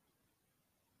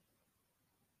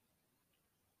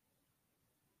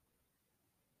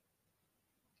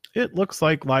 It looks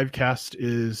like Livecast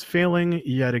is failing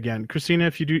yet again. Christina,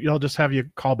 if you do, I'll just have you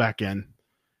call back in.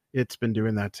 It's been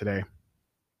doing that today.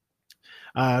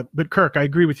 But Kirk, I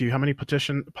agree with you. How many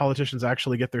politicians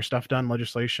actually get their stuff done?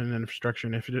 Legislation and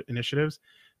infrastructure initiatives?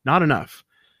 Not enough.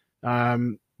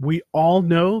 We all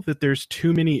know that there's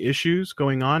too many issues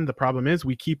going on. The problem is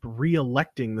we keep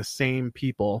re-electing the same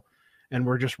people, and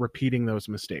we're just repeating those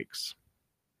mistakes.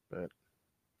 But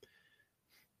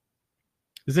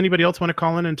does anybody else want to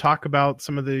call in and talk about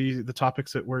some of the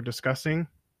topics that we're discussing?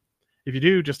 If you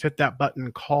do, just hit that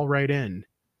button, call right in.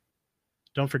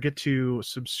 Don't forget to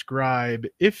subscribe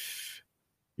if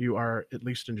you are at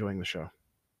least enjoying the show.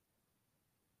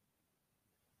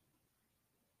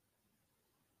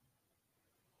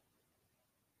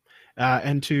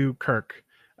 And to Kirk,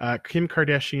 Kim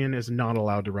Kardashian is not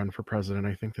allowed to run for president.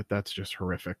 I think that that's just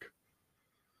horrific.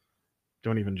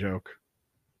 Don't even joke.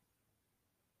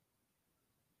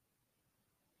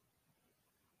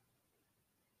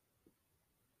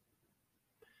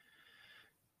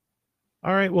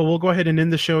 All right, well, we'll go ahead and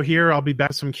end the show here. I'll be back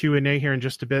with some Q&A here in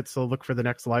just a bit, so look for the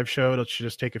next live show. It should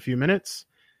just take a few minutes.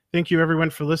 Thank you,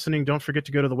 everyone, for listening. Don't forget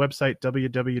to go to the website,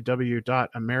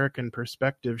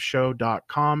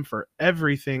 www.americanperspectiveshow.com, for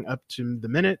everything up to the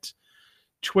minute,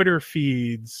 Twitter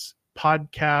feeds,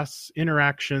 podcasts,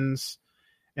 interactions,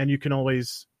 and you can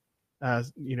always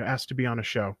ask to be on a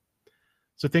show.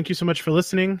 So thank you so much for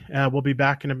listening. We'll be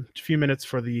back in a few minutes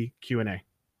for the Q&A.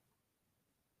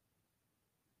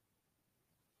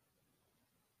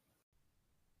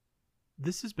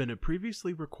 This has been a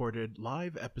previously recorded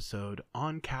live episode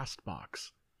on CastBox.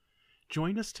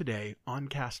 Join us today on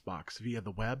CastBox via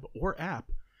the web or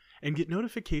app and get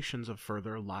notifications of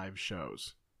further live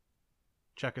shows.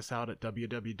 Check us out at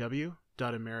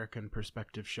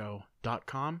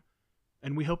www.americanperspectiveshow.com,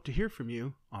 and we hope to hear from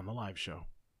you on the live show.